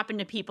that will happen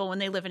to people when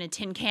they live in a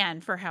tin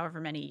can for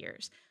however many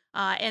years.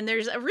 And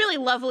there's a really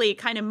lovely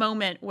kind of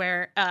moment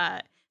where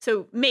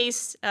so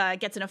Mace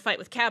gets in a fight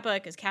with Kappa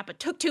because Kappa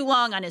took too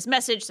long on his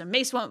message, so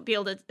Mace won't be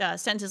able to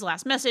send his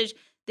last message.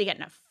 They get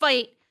in a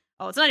fight.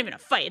 Oh, it's not even a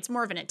fight. It's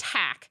more of an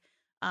attack.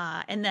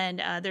 And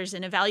then there's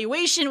an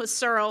evaluation with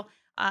Searle,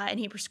 and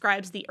he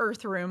prescribes the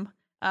Earth Room,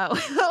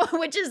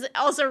 which is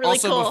also really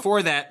cool. Also,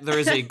 before that, there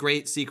is a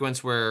great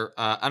sequence where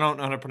I don't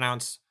know how to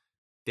pronounce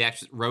the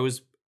actress,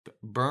 Rose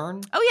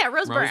Byrne? Oh, yeah,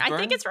 Rose Byrne. I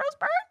think it's Rose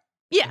Byrne.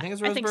 Yeah, I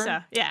think so.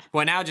 Yeah.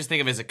 Well, now just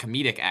think of her as a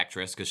comedic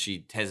actress because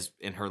she has,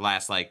 in her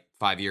last like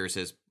 5 years,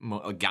 has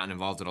gotten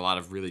involved in a lot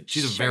of really.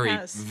 She's a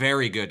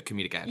very good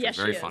comedic actress. Yes,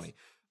 very funny.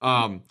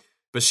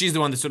 But she's the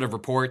one that sort of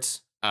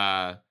reports,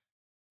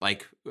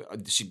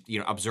 she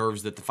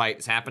observes that the fight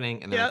is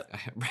happening, and then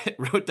I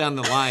wrote down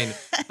the line.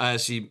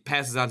 She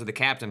passes on to the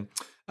captain.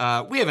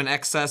 We have an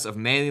excess of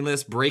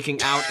manliness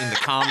breaking out in the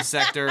comm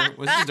sector.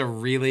 Was just a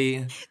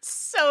really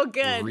so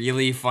good,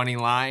 really funny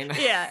line.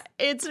 Yeah,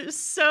 it's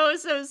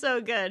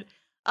so good.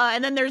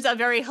 And then there's a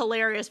very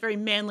hilarious, very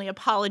manly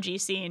apology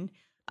scene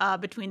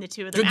between the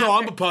two of them. No,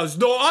 I'm apologizing.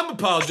 No, I'm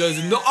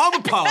apologizing. No, I'm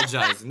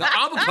apologizing. No,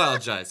 I'm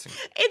apologizing.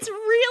 It's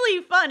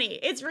really funny.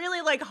 It's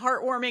really like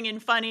heartwarming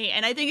and funny,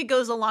 and I think it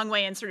goes a long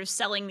way in sort of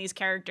selling these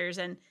characters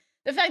and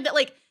the fact that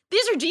like.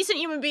 These are decent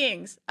human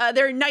beings.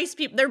 They're nice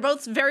people. They're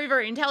both very,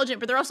 very intelligent,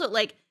 but they're also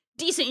like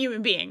decent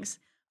human beings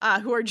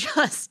who are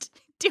just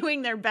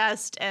doing their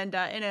best and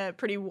in a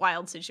pretty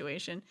wild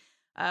situation,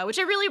 which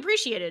I really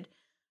appreciated.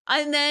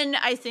 And then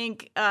I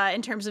think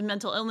in terms of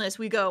mental illness,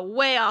 we go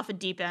way off a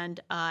deep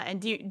end.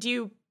 And do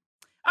you?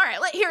 All right,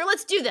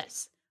 let's do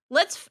this.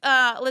 Let's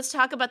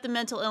talk about the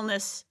mental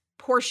illness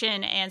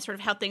portion and sort of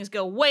how things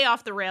go way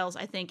off the rails,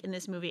 I think, in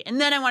this movie.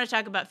 And then I want to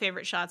talk about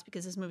favorite shots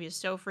because this movie is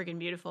so freaking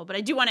beautiful. But I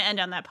do want to end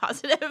on that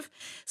positive.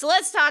 So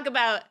let's talk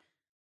about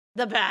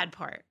the bad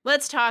part.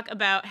 Let's talk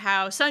about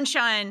how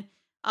Sunshine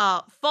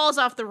falls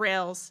off the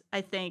rails,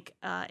 I think,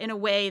 in a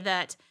way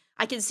that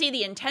I can see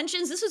the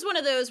intentions. This is one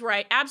of those where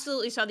I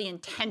absolutely saw the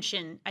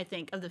intention, I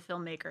think, of the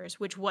filmmakers,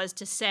 which was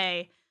to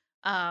say,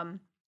 I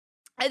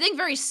think a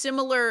very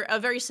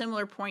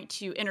similar point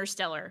to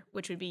Interstellar,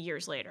 which would be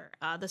years later.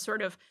 The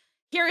sort of,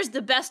 here is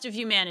the best of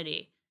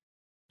humanity,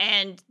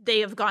 and they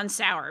have gone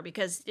sour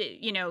because,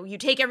 you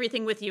take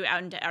everything with you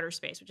out into outer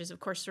space, which is, of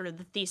course, sort of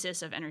the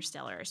thesis of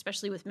Interstellar,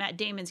 especially with Matt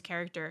Damon's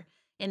character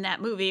in that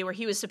movie where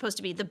he was supposed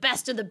to be the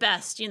best of the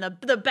best,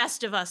 the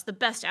best of us, the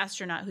best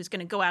astronaut who's going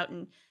to go out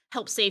and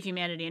help save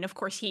humanity. And, of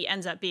course, he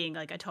ends up being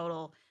like a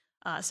total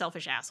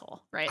selfish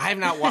asshole, right? I have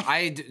not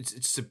I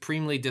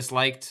supremely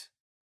disliked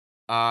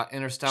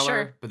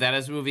Interstellar, but that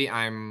is a movie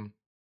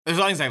there's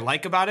a lot of things I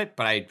like about it,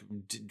 but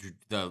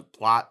the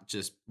plot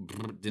just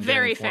didn't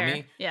very for fair.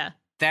 me. Yeah.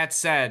 That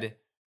said,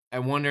 I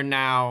wonder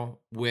now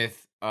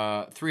with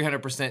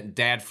 300%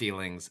 dad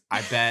feelings,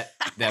 I bet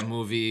that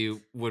movie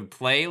would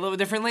play a little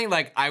differently.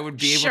 Like I would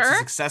be able to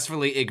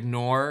successfully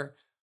ignore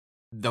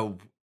the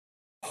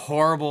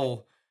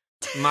horrible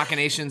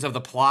machinations of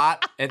the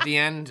plot at the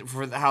end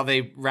for how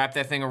they wrap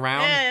that thing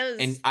around,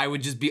 and I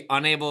would just be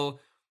unable,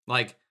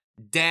 like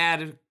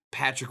Dad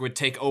Patrick would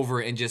take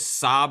over and just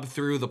sob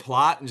through the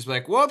plot and just be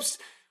like, whoops,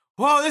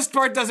 well, this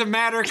part doesn't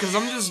matter because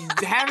I'm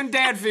just having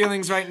dad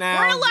feelings right now.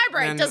 We're in a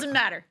library. It doesn't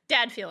matter.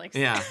 Dad feelings.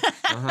 Yeah.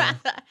 Uh-huh.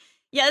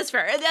 Yeah, that's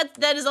fair.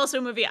 That is also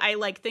a movie I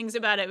like things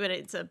about it, but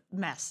it's a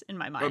mess in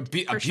my mind.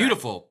 A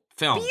beautiful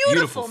film.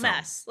 Beautiful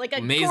mess. Like a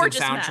amazing gorgeous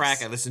soundtrack.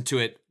 mess. I listen to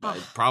it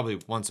probably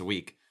once a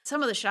week.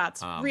 Some of the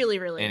shots, really.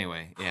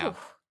 Anyway, yeah.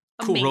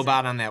 Cool amazing.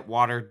 Robot on that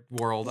water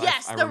world.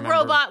 Yes, I the remember.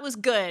 robot was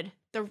good.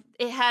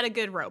 It had a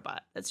good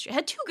robot. That's true. It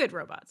had 2 good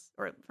robots,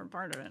 or from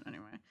part of it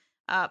anyway.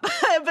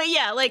 But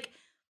yeah,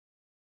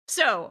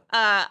 so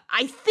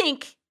I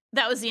think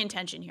that was the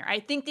intention here.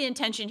 I think the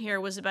intention here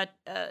was about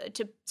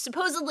to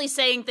supposedly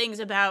saying things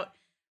about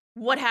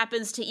what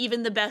happens to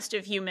even the best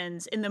of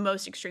humans in the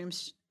most extreme,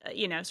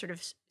 sort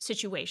of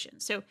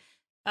situations. So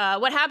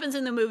what happens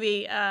in the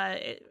movie,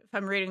 if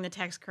I'm reading the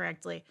text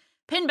correctly,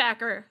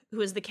 Pinbacker, who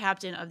is the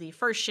captain of the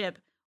first ship,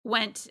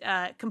 went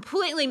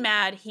completely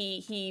mad.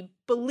 He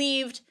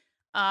believed,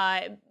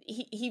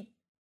 he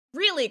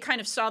really kind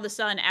of saw the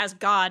sun as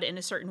God in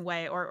a certain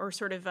way, or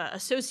sort of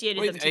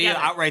associated them together. He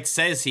outright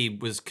says he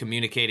was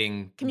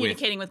communicating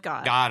with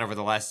God. God over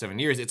the last 7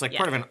 years. It's like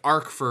part of an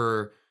arc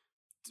for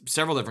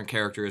several different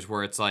characters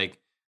where it's like,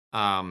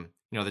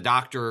 the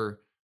doctor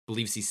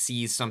believes he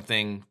sees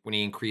something when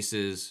he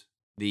increases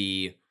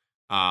the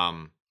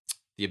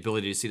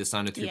ability to see the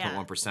sun to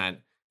 3.1%,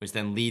 which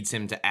then leads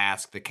him to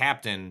ask the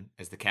captain,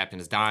 as the captain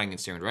is dying and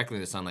staring directly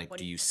into the sun, like,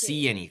 do you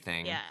see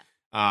anything? Yeah.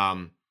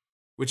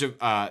 Which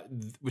I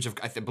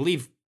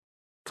believe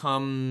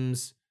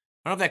comes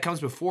I don't know if that comes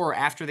before or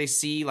after they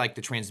see like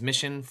the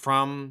transmission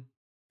from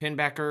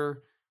Pinbacker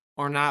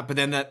or not, but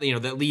then that, you know,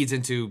 that leads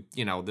into,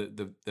 you know,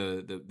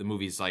 the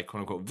movie's like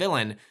quote unquote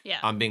villain,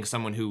 being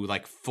someone who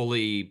like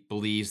fully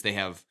believes they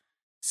have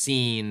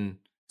seen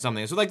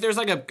something. So like there's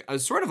like a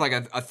sort of like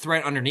a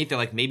threat underneath that,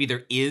 like maybe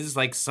there is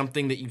like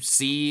something that you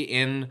see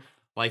in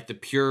like the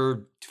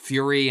pure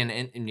fury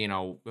and you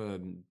know,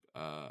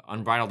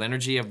 unbridled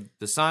energy of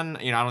the sun.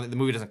 You know, I don't think the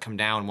movie doesn't come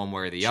down one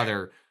way or the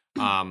other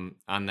on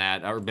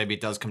that, or maybe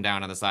it does come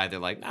down on the side. They're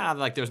like, nah,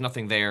 like there's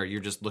nothing there.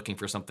 You're just looking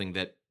for something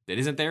that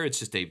isn't there. It's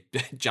just a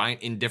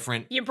giant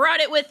indifferent. You brought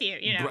it with you,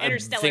 you know,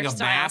 interstellar thing of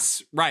style.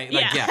 mass, right?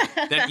 Like,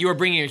 that you are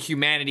bringing your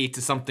humanity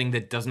to something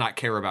that does not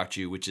care about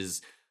you, which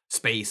is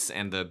space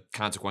and the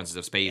consequences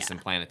of space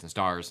and planets and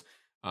stars.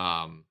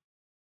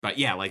 But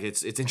yeah, like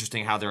it's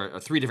interesting how there are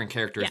three different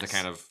characters that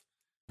kind of,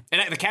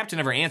 and the captain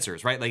never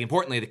answers, right? Like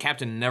importantly, the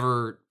captain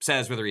never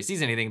says whether he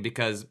sees anything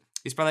because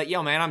he's probably like,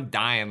 yo, man, I'm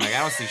dying. Like I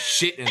don't see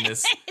shit in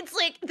this. It's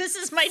like, this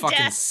is my fucking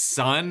death.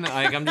 sun.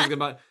 Like I'm just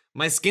about,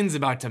 my skin's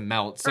about to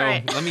melt. So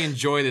let me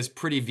enjoy this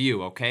pretty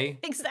view, okay?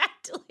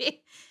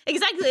 Exactly.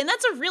 And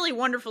that's a really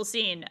wonderful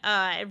scene.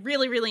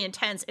 Really, really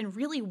intense and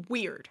really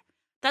weird.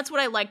 That's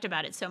what I liked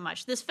about it so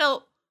much. This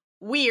felt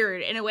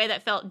weird in a way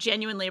that felt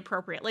genuinely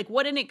appropriate. Like,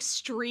 what an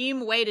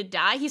extreme way to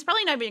die. He's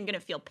probably not even going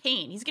to feel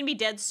pain. He's going to be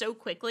dead so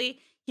quickly,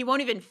 he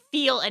won't even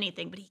feel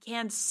anything, but he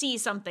can see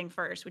something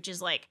first, which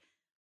is, like,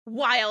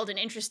 wild and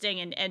interesting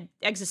and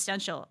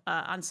existential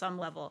on some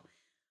level.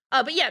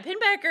 But yeah,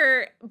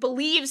 Pinbacker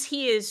believes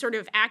he is sort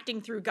of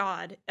acting through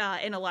God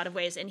in a lot of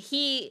ways, and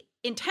he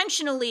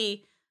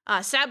intentionally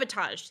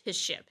sabotaged his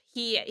ship.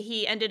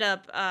 He ended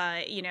up,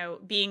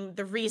 being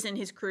the reason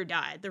his crew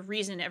died, the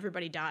reason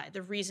everybody died,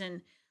 the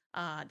reason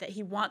that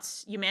he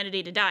wants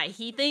humanity to die.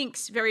 He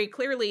thinks very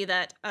clearly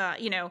that,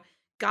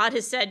 God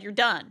has said, you're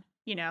done.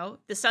 You know,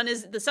 the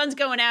sun's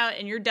going out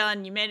and you're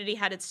done. Humanity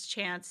had its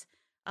chance.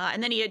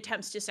 And then he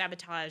attempts to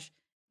sabotage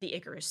the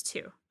Icarus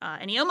too.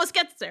 And he almost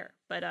gets there.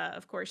 But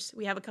of course,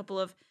 we have a couple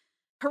of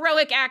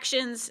heroic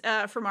actions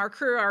from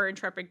our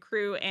intrepid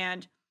crew.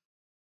 And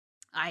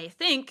I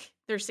think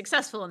they're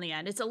successful in the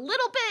end. It's a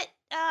little bit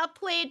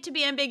played to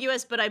be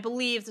ambiguous, but I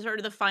believe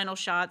the final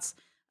shots,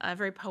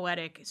 very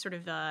poetic, sort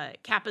of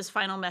Kappa's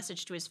final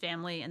message to his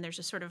family. And there's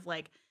a sort of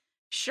like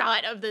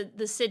shot of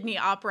the Sydney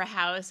Opera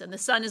House, and the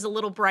sun is a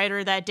little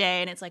brighter that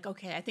day. And it's like,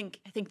 okay, I think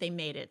they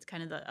made it. It's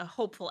kind of a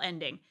hopeful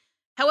ending.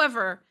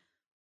 However,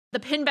 the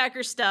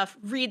Pinbacker stuff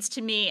reads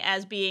to me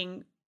as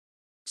being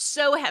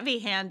so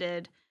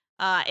heavy-handed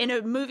in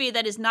a movie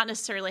that is not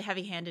necessarily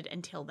heavy-handed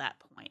until that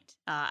point.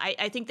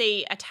 I think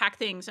they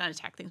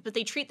but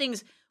they treat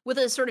things with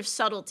a sort of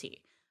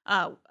subtlety.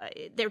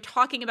 They're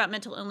talking about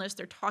mental illness.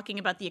 They're talking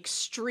about the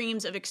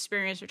extremes of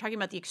experience. They're talking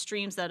about the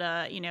extremes that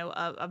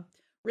a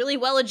really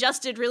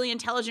well-adjusted, really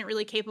intelligent,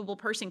 really capable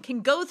person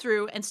can go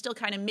through and still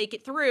kind of make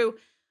it through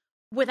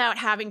without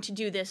having to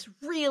do this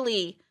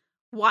really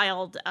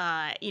wild,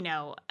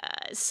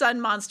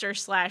 sun monster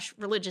 /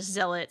 religious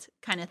zealot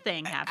kind of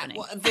thing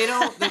happening.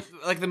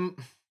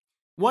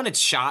 It's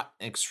shot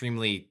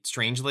extremely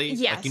strangely.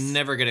 Yes. Like you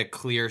never get a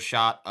clear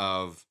shot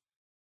of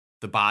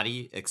the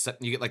body,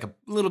 except you get like a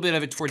little bit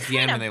of it towards the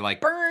end when they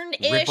like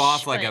rip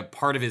off like a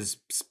part of his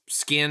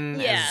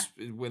skin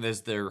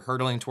as they're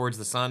hurtling towards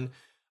the sun.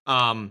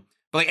 But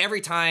like every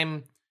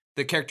time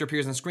the character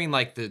appears on screen,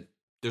 like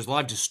there's a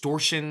lot of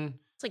distortion.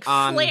 It's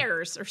like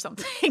flares or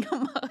something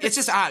almost. It's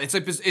just odd. It's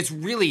like it's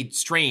really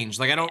strange.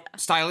 Like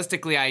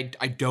stylistically,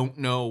 I don't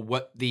know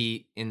what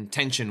the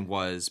intention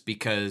was,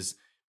 because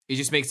it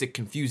just makes it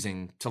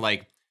confusing to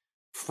like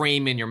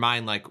frame in your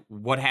mind like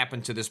what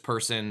happened to this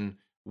person.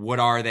 What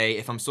are they?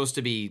 If I'm supposed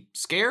to be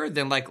scared,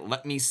 then like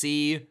let me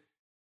see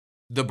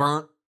the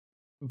burnt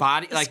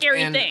body, like scary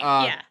thing.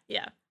 Yeah.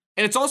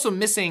 And it's also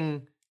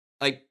missing,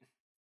 like,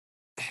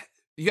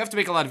 you have to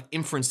make a lot of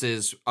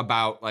inferences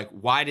about like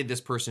why did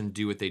this person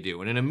do what they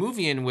do. And in a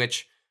movie in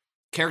which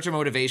character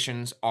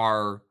motivations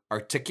are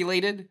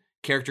articulated,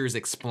 characters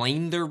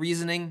explain their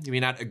reasoning, you may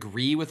not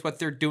agree with what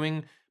they're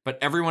doing, but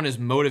everyone is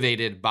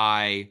motivated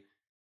by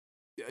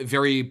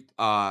very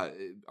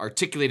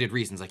articulated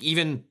reasons. Like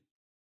even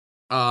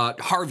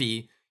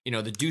Harvey, the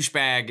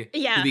douchebag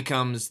who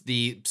becomes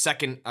the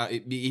second,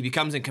 he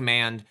becomes in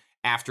command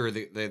after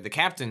the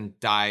captain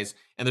dies,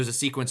 and there's a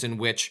sequence in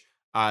which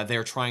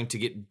they're trying to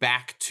get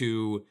back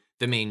to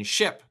the main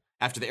ship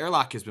after the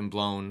airlock has been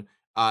blown,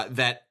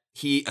 that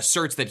he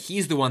asserts that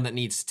he's the one that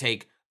needs to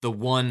take the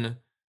one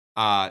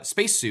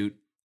spacesuit,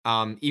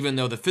 even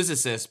though the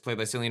physicist, played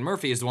by Cillian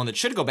Murphy, is the one that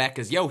should go back,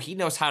 because, he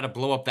knows how to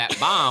blow up that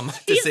bomb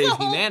to save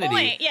humanity.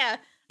 Point. Yeah.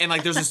 And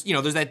like, there's this,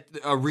 there's that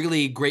a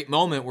really great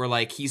moment where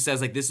like he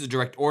says like, this is a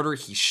direct order.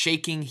 He's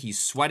shaking, he's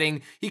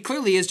sweating. He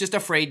clearly is just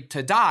afraid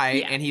to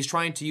die, and he's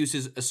trying to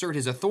assert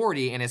his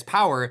authority and his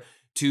power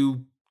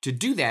to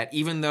do that,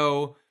 even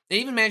though it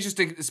even manages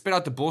to spit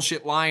out the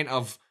bullshit line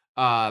of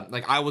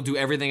like, I will do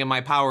everything in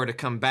my power to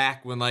come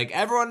back, when like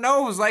everyone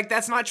knows like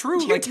that's not true.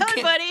 You're like done,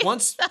 you buddy.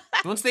 once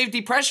they've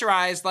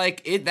depressurized,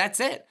 like that's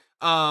it.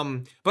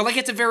 But like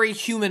it's a very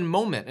human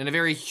moment and a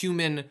very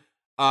human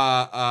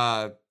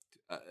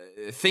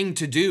thing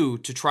to do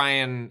to try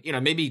and, you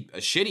know, maybe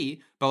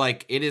shitty, but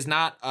like it is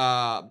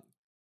not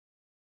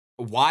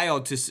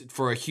wild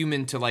for a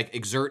human to like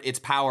exert its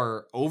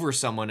power over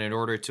someone in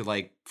order to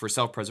like for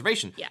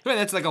self-preservation. Yeah. But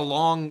that's like a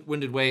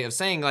long-winded way of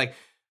saying like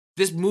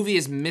this movie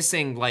is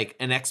missing like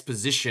an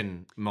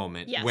exposition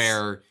moment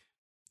where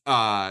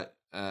Pinbacker,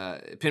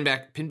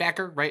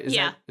 right? Is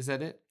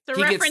that it? The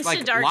he reference gets like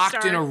to Dark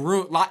locked Star. in a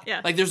room.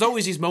 Like there's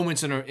always these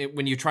moments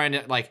when you're trying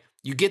to like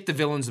you get the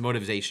villain's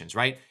motivations,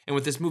 right? And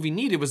what this movie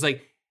needed was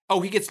like, oh,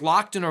 he gets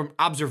locked in an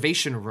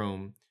observation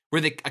room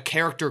where a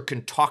character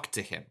can talk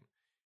to him.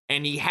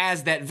 And he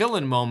has that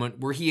villain moment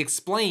where he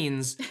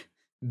explains,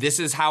 this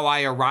is how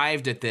I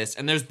arrived at this.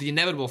 And there's the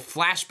inevitable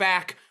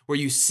flashback where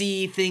you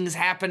see things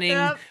happening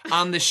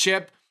on the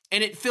ship.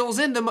 And it fills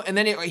in them. And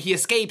then he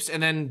escapes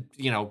and then,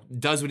 you know,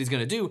 does what he's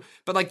going to do.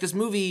 But like this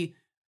movie,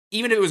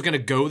 even if it was going to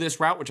go this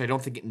route, which I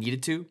don't think it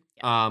needed to,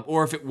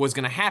 or if it was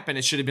going to happen,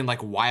 it should have been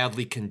like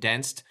wildly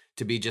condensed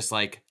to be just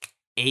like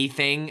a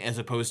thing as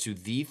opposed to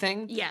the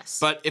thing. Yes.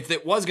 But if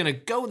it was going to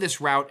go this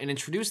route and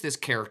introduce this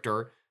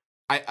character,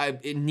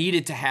 it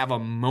needed to have a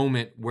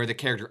moment where the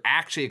character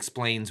actually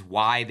explains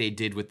why they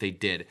did what they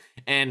did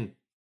and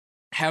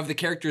have the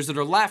characters that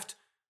are left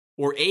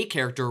or a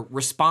character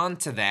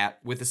respond to that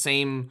with the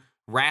same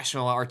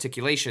rational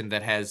articulation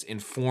that has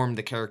informed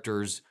the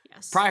characters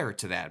prior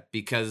to that,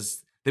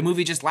 because the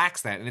movie just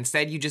lacks that. And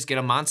instead you just get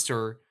a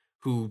monster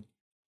who,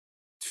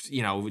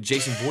 you know,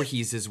 Jason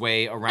Voorhees his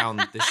way around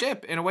the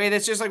ship in a way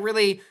that's just like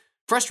really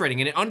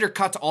frustrating. And it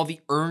undercuts all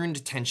the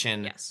earned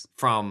tension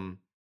from...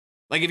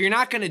 Like, if you're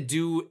not going to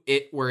do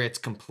it where it's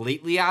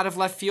completely out of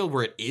left field,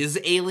 where it is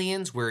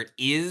aliens, where it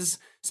is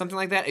something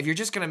like that, if you're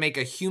just going to make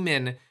a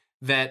human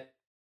that,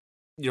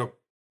 you know,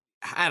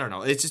 I don't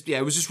know. It's just,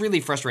 it was just really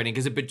frustrating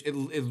because it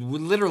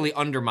literally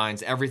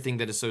undermines everything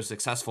that is so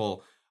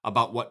successful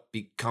about what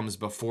becomes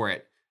before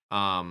it.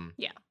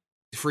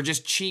 For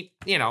just cheap,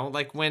 you know,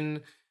 like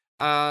when,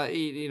 when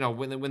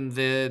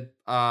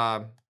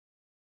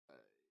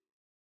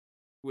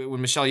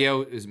Michelle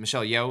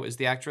Yeoh is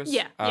the actress.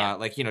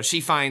 Like, you know, she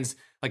finds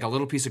like a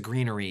little piece of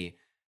greenery,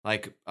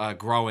 like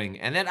growing,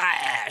 and then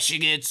she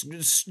gets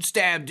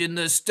stabbed in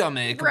the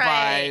stomach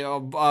by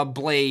a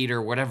blade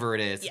or whatever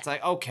it is. It's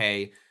like,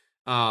 okay.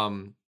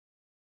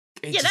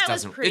 It just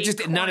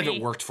doesn't, none of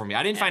it worked for me.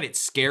 I didn't find it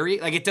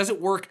scary. Like, it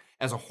doesn't work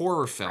as a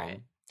horror film.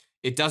 Right.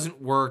 It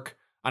doesn't work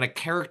on a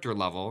character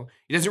level.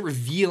 It doesn't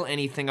reveal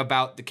anything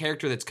about the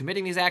character that's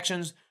committing these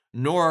actions,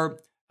 nor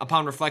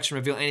upon reflection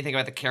reveal anything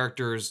about the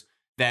characters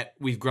that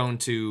we've grown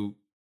to,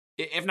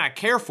 if not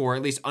care for,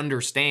 at least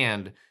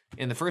understand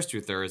in the first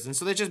 2/3. And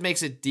so that just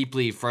makes it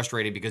deeply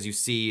frustrating because you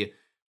see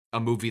a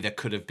movie that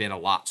could have been a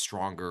lot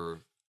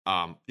stronger,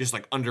 just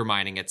like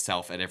undermining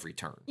itself at every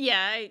turn. Yeah,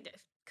 I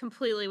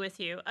completely with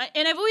you.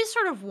 And I've always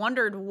sort of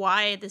wondered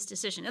why this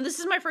decision. And this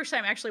is my first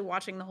time actually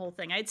watching the whole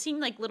thing. I'd seen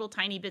like little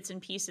tiny bits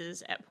and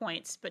pieces at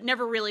points, but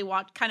never really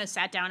kind of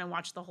sat down and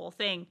watched the whole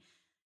thing.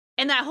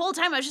 And that whole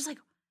time I was just like,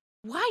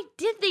 why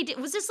did they do?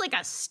 Was this like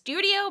a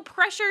studio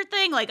pressure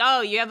thing? Like,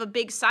 oh, you have a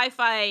big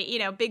sci-fi, you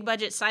know, big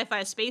budget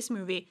sci-fi space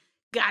movie.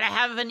 Gotta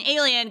have an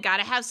alien,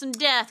 gotta have some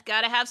death,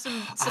 gotta have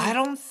some... I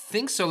don't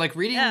think so. Like,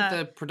 reading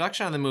the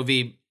production of the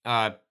movie,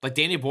 like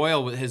Danny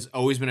Boyle has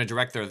always been a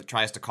director that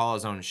tries to call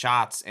his own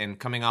shots, and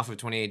coming off of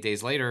 28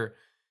 Days Later,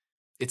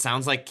 it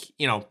sounds like,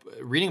 you know,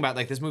 reading about,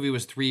 like, this movie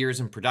was 3 years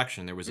in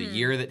production. There was a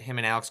year that him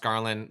and Alex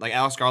Garland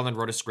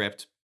wrote a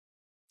script,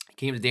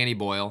 came to Danny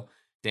Boyle.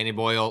 Danny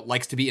Boyle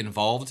likes to be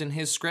involved in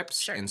his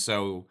scripts, and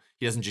so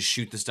he doesn't just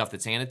shoot the stuff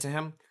that's handed to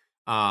him.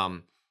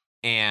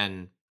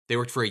 And they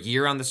worked for a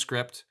year on the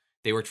script.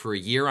 They worked for a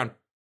year on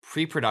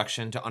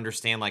pre-production to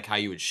understand like how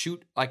you would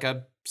shoot like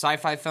a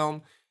sci-fi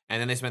film,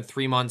 and then they spent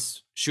 3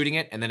 months shooting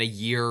it, and then a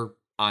year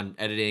on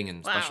editing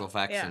and special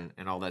effects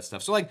and all that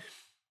stuff. So like,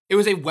 it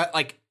was the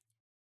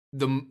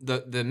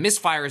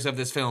misfires of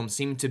this film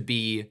seem to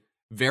be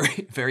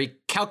very, very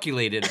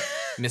calculated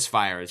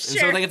misfires. And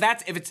so like if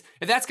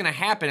that's gonna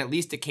happen, at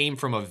least it came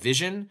from a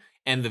vision,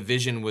 and the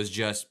vision was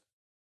just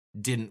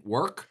didn't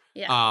work.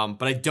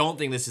 But I don't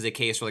think this is a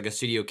case where like a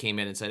studio came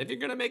in and said, if you're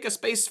gonna make a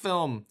space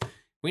film,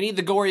 we need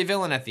the gory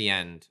villain at the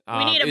end.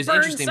 We need a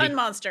burned sun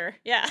monster.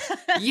 Yeah.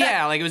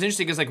 Yeah, like it was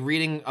interesting because like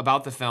reading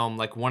about the film,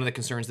 like one of the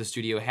concerns the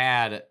studio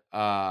had,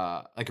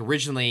 like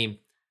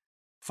originally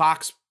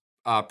Fox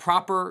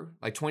proper,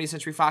 like 20th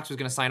Century Fox was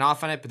gonna sign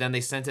off on it, but then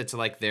they sent it to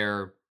like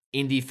their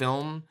indie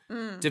film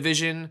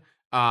division.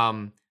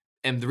 And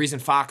the reason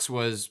Fox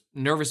was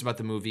nervous about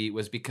the movie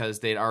was because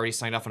they'd already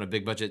signed off on a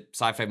big budget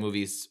sci-fi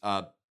movies,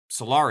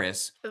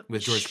 Solaris,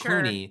 with George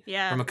Clooney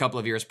from a couple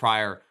of years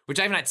prior, which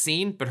I have not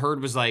seen, but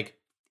heard was like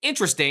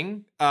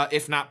interesting,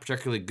 if not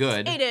particularly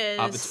good. It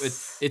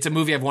is. It's a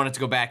movie I've wanted to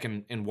go back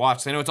and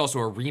watch. I know it's also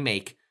a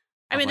remake.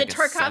 I mean, the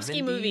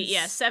Tarkovsky movie,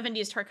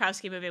 70s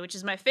Tarkovsky movie, which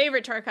is my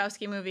favorite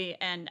Tarkovsky movie,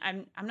 and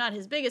I'm not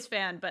his biggest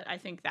fan, but I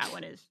think that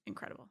one is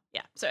incredible.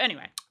 Yeah. So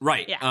anyway.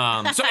 Right.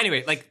 Yeah. So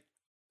anyway, like,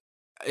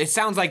 it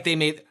sounds like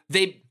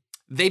they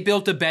they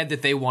built a bed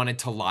that they wanted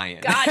to lie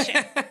in.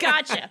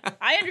 Gotcha.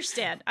 I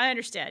understand.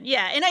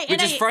 Yeah,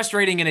 Which is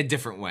frustrating in a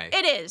different way.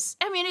 It is.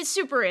 I mean, it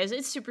super is.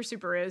 It's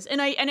super is. And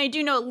I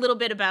do know a little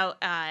bit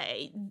about.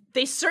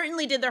 They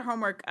certainly did their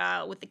homework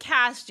with the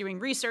cast, doing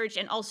research,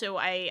 and also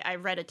I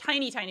read a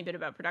tiny bit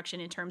about production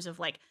in terms of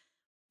like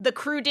the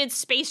crew did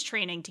space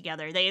training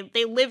together.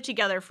 They lived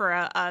together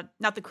for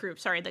not the crew,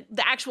 sorry,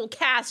 the actual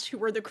cast who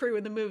were the crew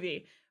in the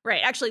movie,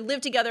 right? Actually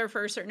lived together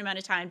for a certain amount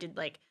of time. Did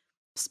like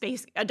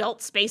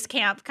adult space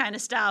camp kind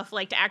of stuff,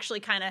 like to actually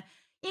kind of,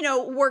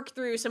 work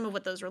through some of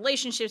what those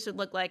relationships would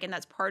look like. And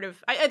that's part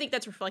of, I think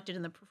that's reflected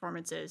in the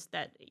performances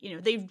that,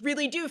 they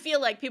really do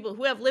feel like people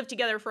who have lived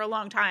together for a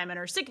long time and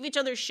are sick of each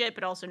other's shit,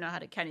 but also know how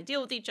to kind of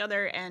deal with each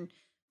other. And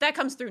that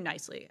comes through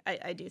nicely.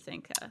 I do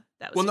think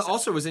that was. Well,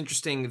 also was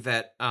interesting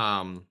that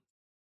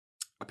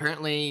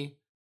apparently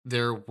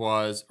there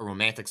was a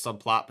romantic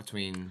subplot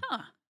between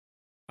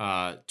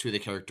two of the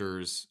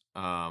characters.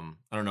 I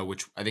don't know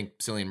which. I think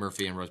Cillian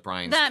Murphy and Rose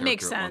Byrne's that character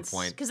makes sense at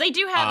one point, because they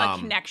do have a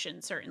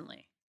connection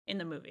certainly in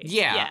the movie.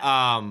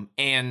 Yeah.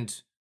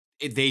 And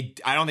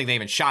I don't think they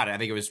even shot it. I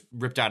think it was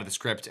ripped out of the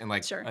script, and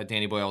like sure.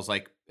 Danny Boyle's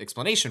like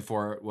explanation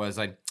for it was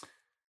like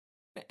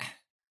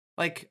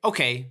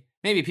okay,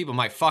 maybe people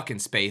might fuck in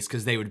space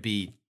because they would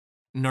be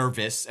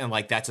nervous, and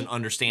like that's an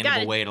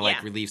understandable way to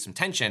like relieve some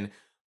tension,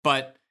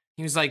 but.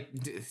 He was like,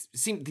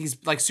 these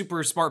like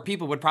super smart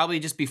people would probably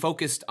just be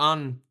focused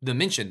on the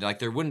mentioned. Like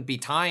there wouldn't be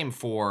time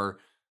for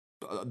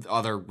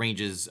other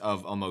ranges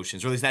of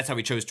emotions, or at least that's how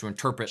we chose to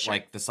interpret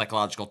like the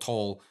psychological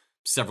toll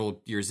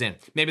several years in.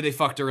 Maybe they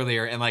fucked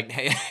earlier and like,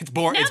 hey, it's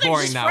boring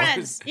now.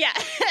 Friends. Yeah.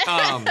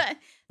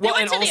 They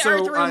went to the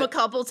Earth room a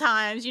couple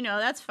times,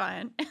 that's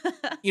fine.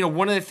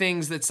 One of the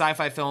things that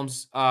sci-fi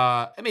films,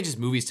 just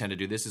movies tend to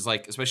do this is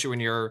like, especially when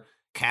you're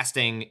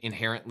casting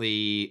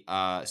inherently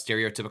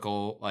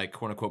stereotypical, like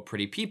quote unquote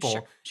pretty people,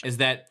 sure. is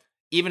that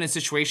even in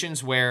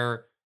situations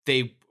where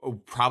they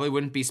probably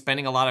wouldn't be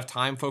spending a lot of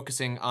time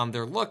focusing on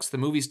their looks, the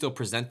movies still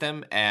present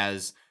them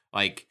as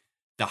like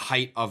the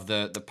height of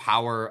the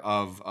power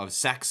of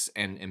sex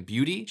and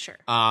beauty. Sure.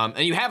 And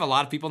you have a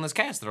lot of people in this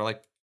cast that are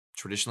like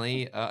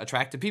traditionally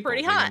attractive people.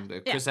 Pretty hot.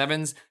 Chris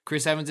Evans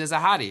is a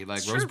hottie.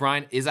 Like Rose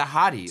Byrne is a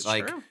hottie. It's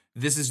like true.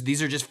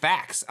 These are just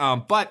facts.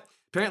 But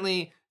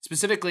apparently,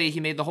 specifically,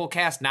 he made the whole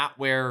cast not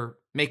wear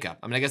makeup.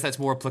 I mean, I guess that's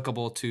more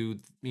applicable to,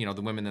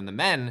 the women than the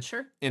men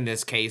in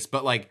this case.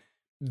 But like,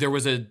 I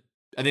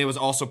think it was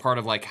also part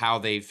of like how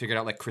they figured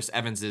out like Chris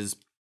Evans's,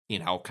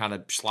 kind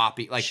of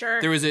sloppy. Like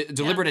there was a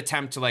deliberate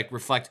attempt to like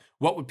reflect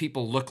what would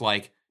people look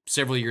like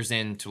several years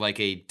into like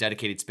a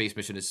dedicated space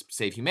mission to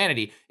save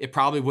humanity. It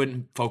probably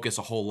wouldn't focus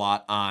a whole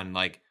lot on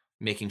like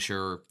making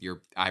sure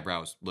your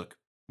eyebrows look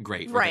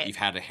great, or that you've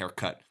had a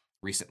haircut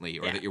recently,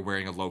 or that you're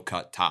wearing a low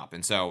cut top.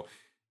 And so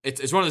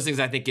it's one of those things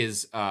I think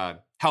is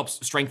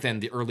helps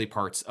strengthen the early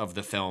parts of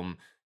the film,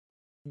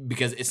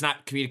 because it's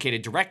not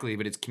communicated directly,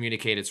 but it's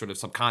communicated sort of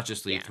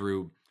subconsciously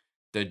through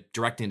the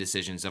directing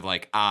decisions of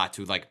like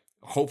to like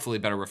hopefully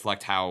better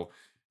reflect how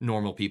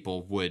normal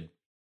people would,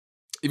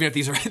 even if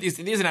these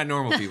are not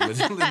normal people.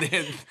 This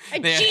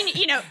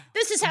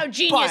is how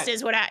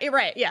geniuses would act.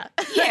 Right? Yeah.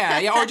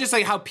 Or just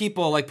like how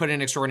people like put in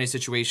an extraordinary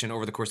situation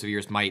over the course of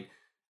years might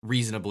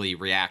reasonably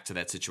react to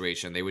that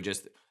situation. They would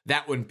just,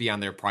 that wouldn't be on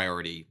their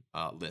priority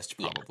list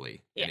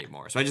probably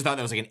anymore. So I just thought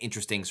that was like an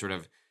interesting sort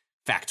of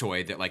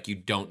factoid that like you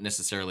don't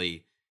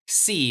necessarily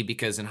see,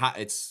 because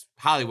it's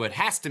Hollywood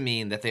has to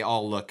mean that they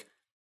all look,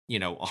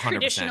 100%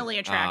 traditionally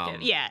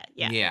attractive.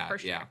 Yeah, for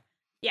sure.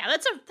 Yeah,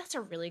 that's a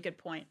really good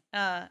point.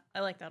 I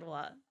like that a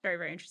lot. Very,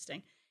 very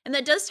interesting. And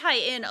that does tie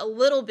in a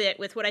little bit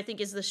with what I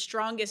think is the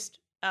strongest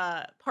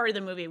part of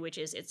the movie, which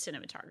is its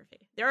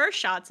cinematography. There are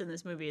shots in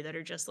this movie that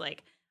are just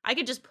like, I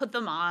could just put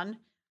them on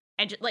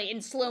and just, like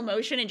in slow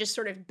motion and just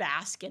sort of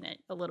bask in it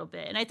a little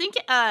bit. And I think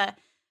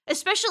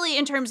especially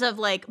in terms of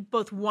like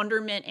both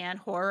wonderment and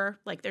horror,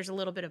 like there's a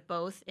little bit of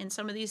both in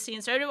some of these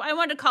scenes. So I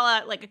wanted to call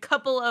out like a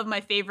couple of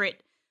my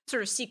favorite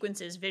sort of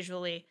sequences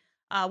visually.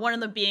 One of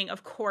them being,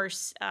 of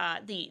course,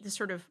 the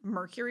sort of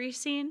Mercury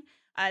scene.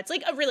 It's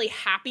like a really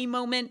happy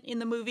moment in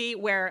the movie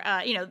where,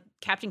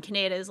 Captain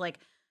Kaneda is like,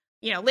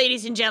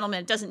 ladies and gentlemen,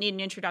 it doesn't need an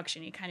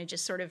introduction. He kind of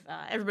just sort of,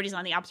 everybody's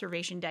on the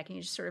observation deck and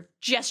he just sort of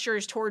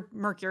gestures toward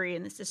Mercury.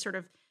 And this sort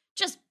of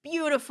just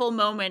beautiful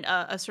moment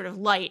of sort of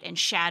light and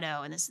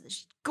shadow. And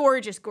this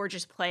gorgeous,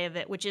 gorgeous play of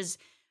it, which is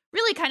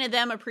really kind of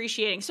them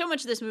appreciating. So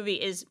much of this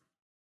movie is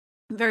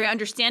very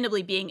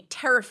understandably being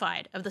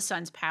terrified of the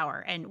sun's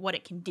power and what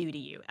it can do to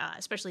you,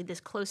 especially this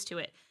close to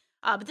it.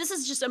 But this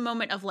is just a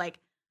moment of like,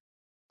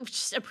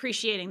 just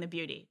appreciating the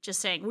beauty, just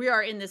saying we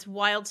are in this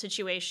wild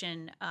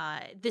situation.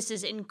 This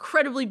is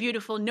incredibly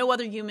beautiful. No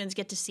other humans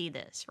get to see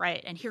this,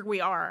 right? And here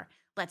we are.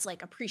 Let's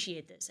like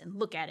appreciate this and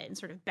look at it and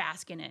sort of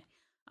bask in it,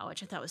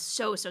 which I thought was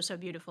so, so, so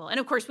beautiful.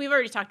 And of course, we've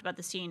already talked about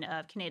the scene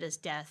of Kaneda's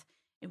death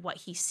and what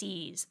he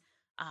sees,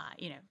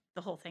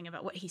 the whole thing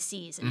about what he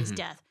sees in his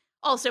death.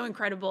 Also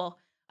incredible.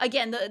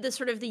 again, the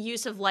sort of the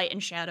use of light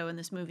and shadow in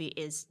this movie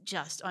is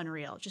just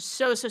unreal. Just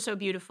so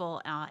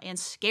beautiful and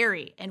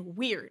scary and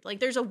weird. Like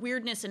there's a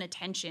weirdness and a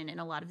tension in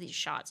a lot of these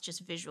shots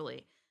just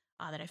visually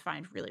that I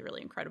find really,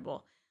 really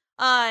incredible.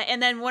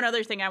 And then one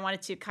other thing I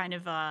wanted to kind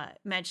of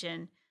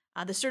mention,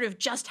 the sort of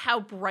just how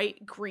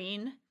bright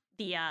green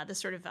the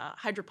sort of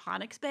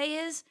hydroponics bay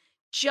is,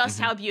 just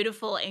how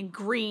beautiful and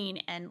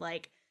green and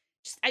like,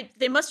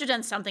 they must have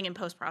done something in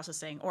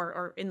post-processing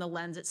or in the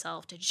lens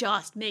itself to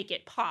just make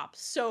it pop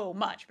so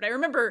much. But I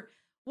remember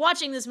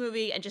watching this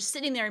movie and just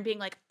sitting there and being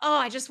like, oh,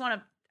 I just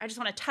want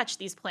to touch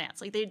these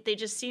plants. Like they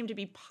just seem to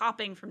be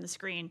popping from the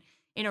screen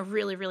in a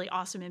really, really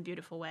awesome and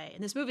beautiful way.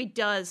 And this movie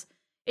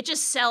it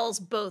just sells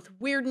both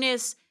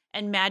weirdness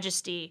and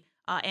majesty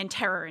and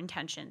terror and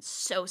tension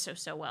so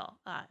well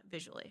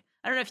visually.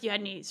 I don't know if you had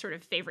any sort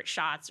of favorite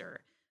shots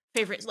or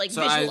favorite like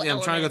visual elements.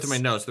 I'm trying to go through my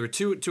notes. There were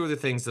two other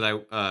things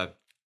that I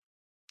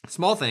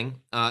small thing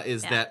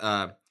is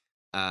that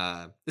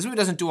this movie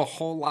doesn't do a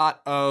whole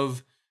lot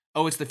of,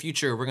 oh, it's the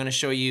future, we're going to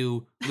show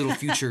you little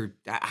future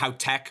how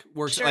tech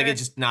works. Sure. Like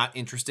it's just not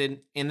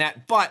interested in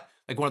that. But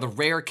like one of the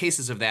rare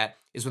cases of that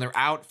is when they're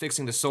out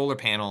fixing the solar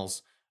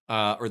panels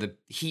or the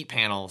heat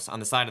panels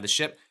on the side of the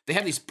ship, they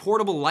have these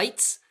portable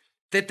lights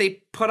that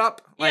they put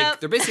up.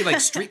 Like they're basically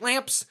like street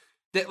lamps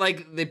that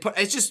like they put.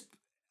 It's just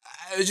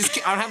I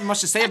don't have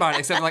much to say about it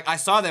except like I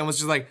saw that and was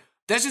just like,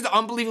 that's just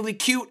unbelievably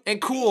cute and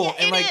cool. Yeah,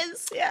 and like, it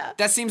is. Yeah.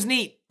 That seems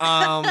neat.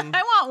 I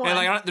want one. And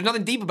like, there's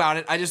nothing deep about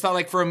it. I just thought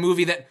like for a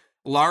movie that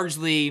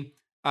largely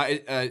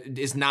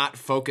is not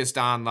focused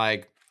on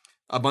like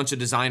a bunch of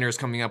designers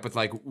coming up with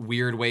like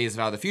weird ways of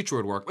how the future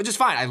would work, which is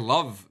fine. I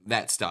love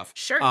that stuff.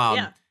 Sure.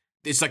 Yeah.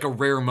 It's like a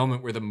rare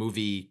moment where the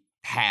movie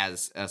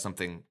has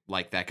something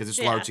like that because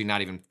it's largely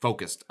not even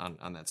focused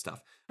on that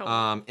stuff.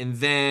 Totally. And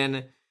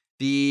then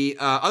the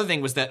other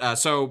thing was that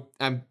so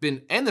I've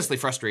been endlessly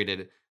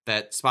frustrated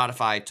that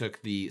Spotify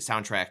took the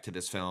soundtrack to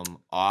this film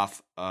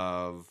off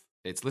of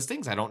its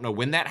listings. I don't know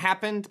when that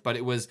happened, but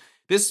it was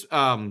this.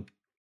 The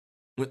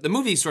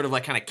movie sort of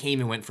like kind of came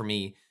and went for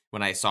me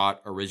when I saw it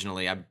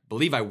originally. I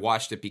believe I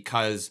watched it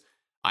because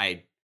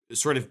I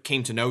sort of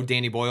came to know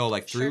Danny Boyle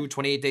like through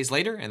 28 Days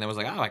Later, and then was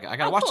like, oh, I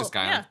gotta watch this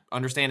guy and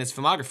understand his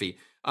filmography.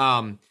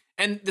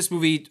 And this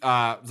movie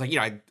was like, you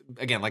know, I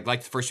again like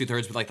the first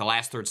 2/3, but like the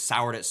last third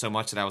soured it so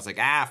much that I was like,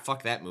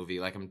 fuck that movie.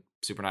 Like I'm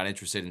super not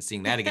interested in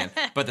seeing that again.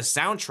 But the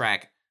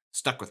soundtrack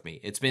stuck with me.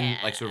 It's been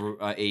like sort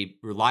of a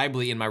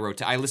reliably in my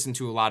rotation. I listen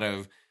to a lot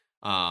of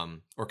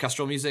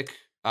orchestral music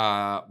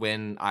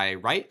when I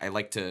write. I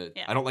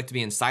don't like to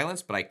be in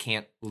silence, but I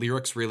can't.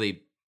 Lyrics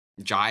really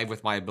jive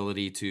with my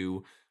ability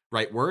to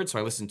write words. So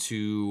I listen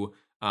to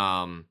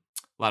a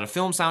lot of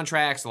film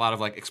soundtracks, a lot of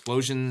like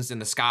explosions in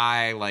the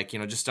sky, like, you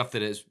know, just stuff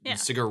that is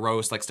Sigur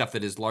Rós, like stuff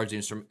that is largely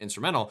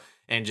instrumental.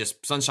 And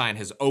just Sunshine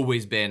has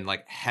always been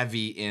like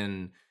heavy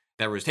in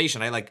that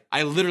rotation.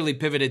 I literally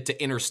pivoted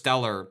to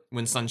Interstellar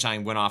when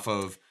Sunshine went off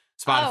of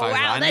Spotify. Oh,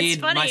 wow, I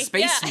need my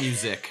space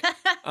music.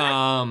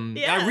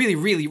 I really,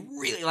 really,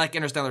 really like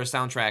Interstellar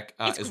soundtrack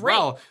as great.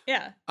 well.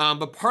 Yeah.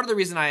 But part of the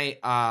reason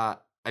I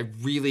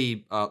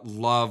really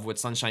love what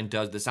Sunshine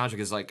does, the soundtrack,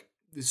 is like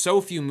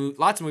so few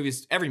lots of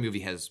movies.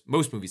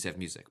 Most movies have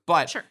music,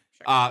 but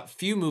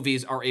few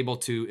movies are able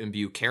to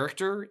imbue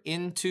character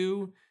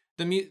into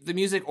the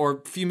music,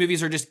 or few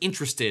movies are just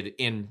interested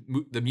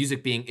in the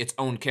music being its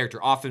own character.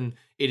 Often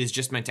it is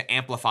just meant to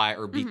amplify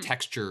or be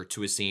texture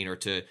to a scene or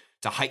to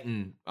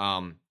heighten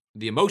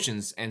the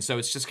emotions. And so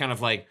it's just kind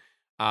of like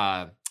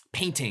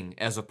painting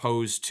as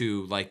opposed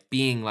to like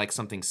being like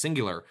something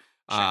singular.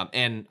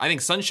 And I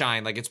think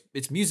Sunshine, like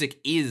its music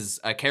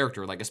is a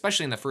character, like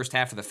especially in the first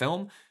half of the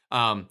film.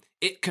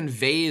 It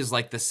conveys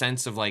like the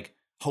sense of like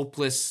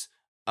hopeless,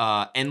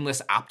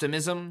 endless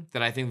optimism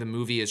that I think the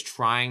movie is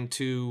trying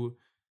to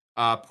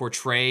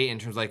portray in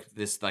terms of like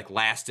this like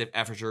last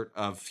effort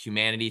of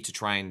humanity to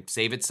try and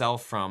save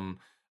itself from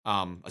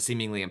a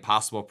seemingly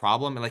impossible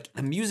problem. And like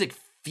the music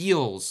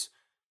feels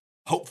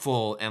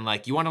hopeful and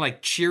like you want to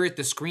like cheer at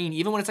the screen,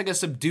 even when it's like a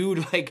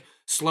subdued, like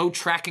slow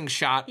tracking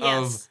shot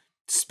of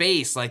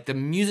space. Like the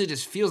music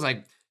just feels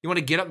like you want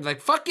to get up and be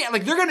like, fuck yeah,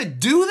 like they're gonna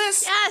do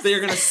this. Yes.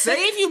 They're gonna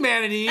save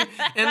humanity. And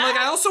like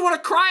I also want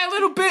to cry a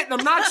little bit, and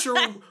I'm not sure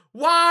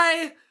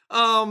why.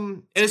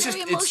 And it's just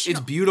it's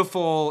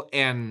beautiful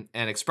and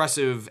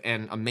expressive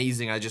and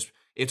amazing.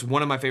 It's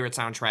one of my favorite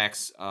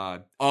soundtracks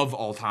of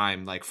all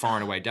time, like far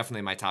and away, definitely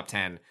in my top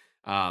 10.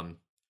 And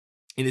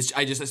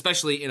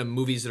especially in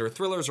movies that are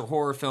thrillers or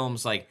horror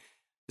films, like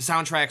the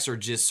soundtracks are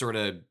just sort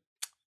of,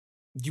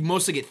 you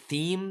mostly get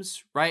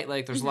themes, right?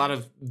 Like there's a lot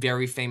of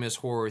very famous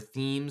horror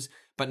themes,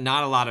 but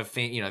not a lot of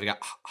you know, they got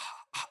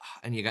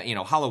and you got, you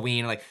know,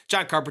 Halloween, like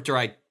John Carpenter,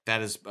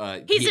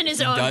 he's in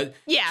his own.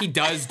 He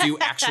does do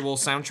actual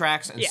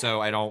soundtracks, and so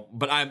I don't.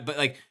 But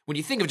like when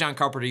you think of John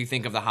Carpenter, you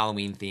think of the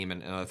Halloween theme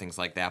and other things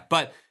like that.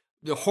 But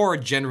the horror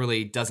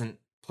generally doesn't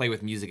play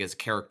with music as a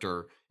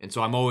character, and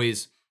so I'm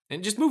always,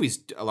 and just movies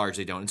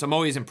largely don't. And so I'm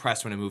always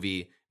impressed when a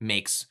movie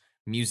makes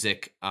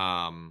music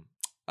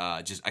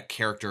just a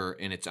character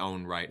in its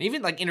own right. And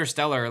even like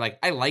Interstellar, like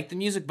I like the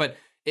music, but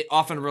it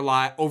often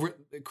like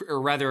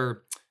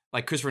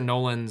Christopher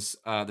Nolan's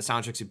the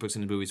soundtracks he puts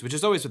into movies, which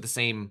is always with the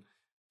same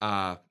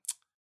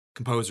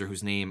composer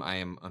whose name I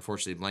am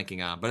unfortunately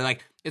blanking on, but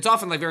like it's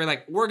often like very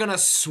like we're gonna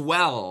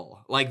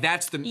swell, like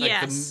that's the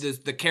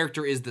the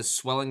character is the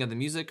swelling of the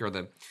music or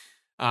the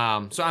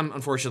so I'm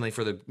unfortunately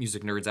for the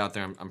music nerds out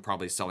there, I'm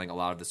probably selling a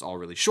lot of this all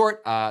really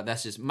short.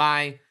 That's just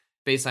my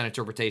baseline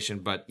interpretation,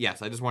 but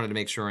yes, I just wanted to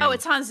make sure.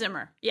 It's Hans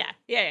Zimmer. Yeah.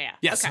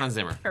 Yes, okay. Hans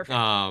Zimmer.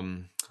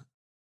 Perfect.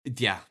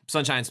 Yeah,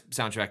 Sunshine's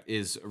soundtrack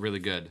is really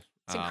good.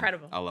 It's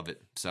incredible. I love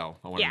it. So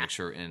I want to make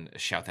sure and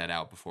shout that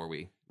out before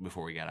we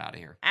get out of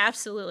here.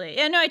 Absolutely.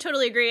 Yeah, no, I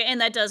totally agree.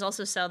 And that does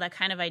also sell that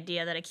kind of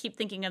idea that I keep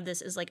thinking of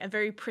this as like a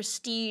very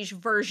prestige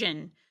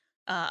version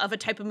of a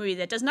type of movie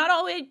that does not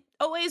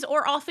always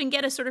or often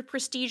get a sort of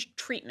prestige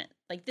treatment.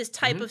 Like this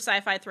type of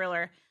sci-fi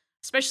thriller,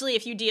 especially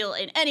if you deal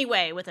in any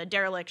way with a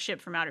derelict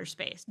ship from outer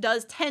space,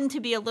 does tend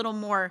to be a little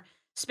more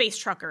space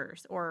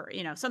truckers or,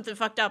 something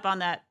fucked up on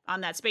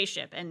that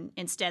spaceship. And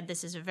instead,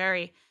 this is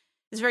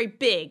it's very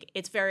big.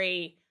 It's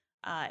very,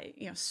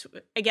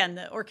 again,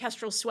 the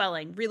orchestral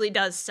swelling really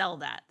does sell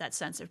that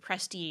sense of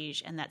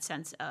prestige and that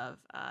sense of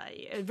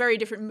a very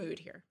different mood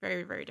here.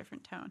 Very, very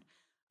different tone.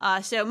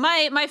 So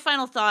my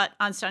final thought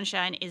on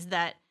Sunshine is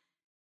that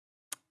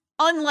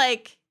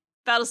unlike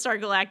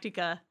Battlestar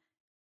Galactica,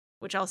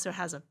 which also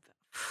has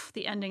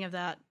the ending of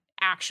that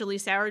actually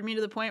soured me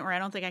to the point where I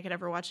don't think I could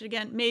ever watch it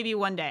again. Maybe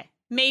one day.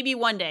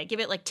 Give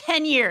it like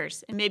 10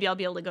 years and maybe I'll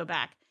be able to go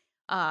back.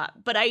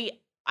 But I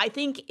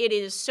think it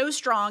is so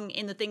strong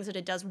in the things that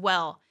it does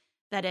well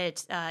that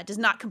it does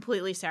not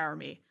completely sour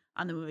me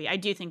on the movie. I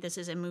do think this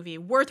is a movie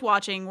worth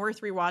watching,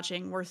 worth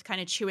rewatching, worth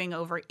kind of chewing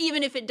over,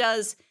 even if it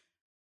does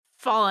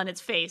fall on its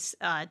face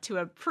to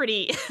a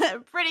pretty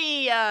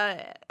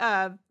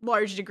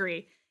large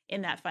degree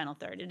in that final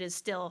third. It is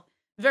still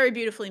very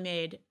beautifully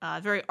made,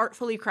 very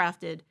artfully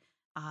crafted,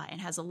 and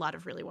has a lot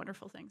of really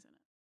wonderful things in it.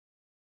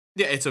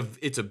 Yeah,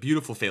 it's a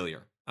beautiful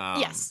failure.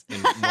 Yes.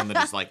 And one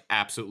that is like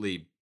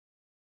absolutely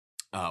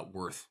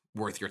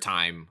worth your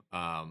time.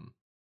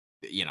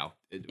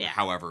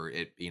 However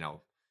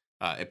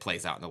it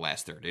plays out in the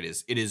last third.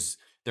 It is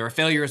there are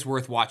failures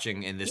worth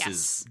watching, and this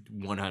is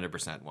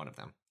 100% one of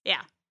them.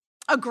 Yeah.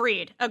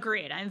 Agreed.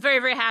 I'm very,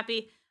 very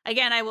happy.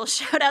 Again, I will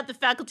shout out the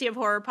Faculty of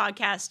Horror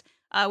podcast,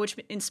 which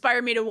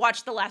inspired me to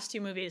watch the last two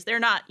movies. They're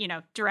not,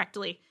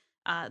 directly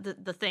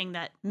the thing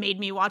that made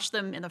me watch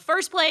them in the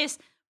first place,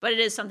 but it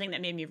is something that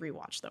made me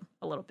rewatch them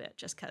a little bit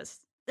just because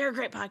they're a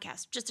great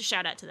podcast. Just a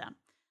shout out to them.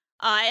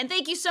 And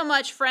thank you so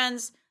much,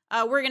 friends.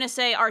 We're going to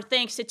say our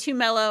thanks to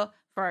 2Mellow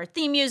for our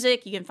theme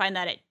music. You can find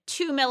that at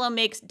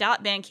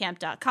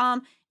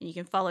 2mellowmakes.bandcamp.com. And you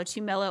can follow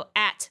 2Mellow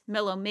at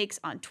mellowmakes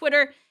on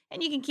Twitter.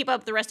 And you can keep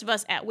up with the rest of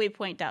us at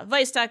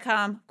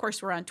waypoint.vice.com. Of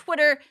course, we're on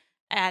Twitter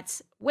at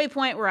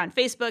Waypoint. We're on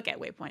Facebook at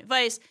Waypoint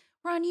Vice.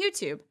 We're on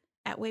YouTube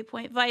at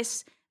Waypoint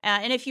Vice.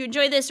 And if you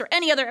enjoy this or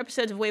any other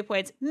episodes of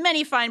Waypoint's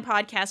many fine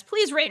podcasts,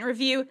 please rate and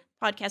review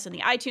podcasts in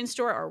the iTunes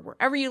store or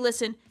wherever you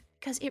listen,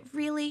 because it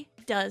really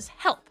does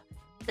help.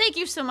 Thank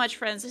you so much,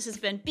 friends. This has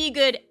been Be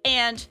Good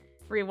and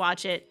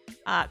Rewatch It.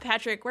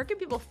 Patrick, where can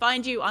people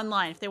find you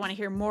online if they want to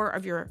hear more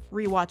of your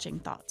rewatching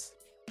thoughts?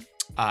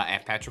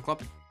 At Patrick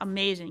Club.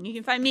 Amazing. You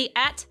can find me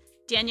at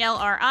Danielle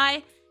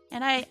R.I.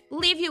 And I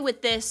leave you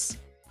with this.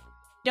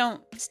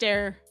 Don't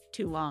stare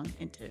too long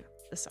into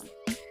the sun.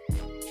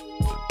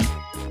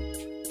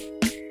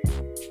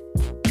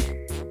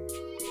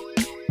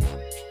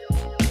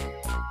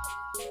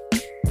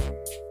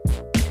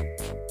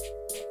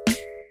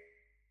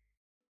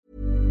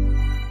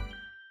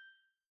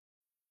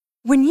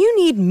 When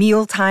you need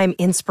mealtime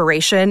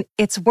inspiration,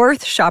 it's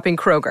worth shopping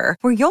Kroger,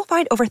 where you'll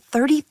find over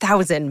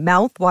 30,000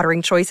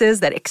 mouth-watering choices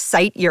that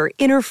excite your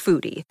inner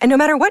foodie. And no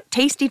matter what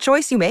tasty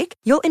choice you make,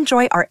 you'll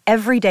enjoy our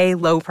everyday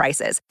low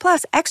prices,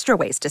 plus extra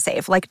ways to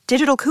save, like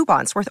digital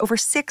coupons worth over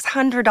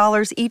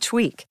 $600 each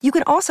week. You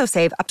can also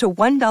save up to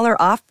 $1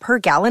 off per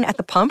gallon at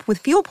the pump with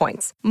fuel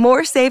points.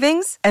 More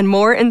savings and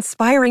more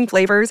inspiring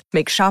flavors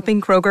make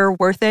shopping Kroger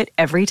worth it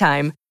every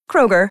time.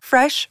 Kroger,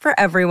 fresh for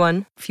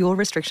everyone. Fuel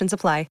restrictions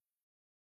apply.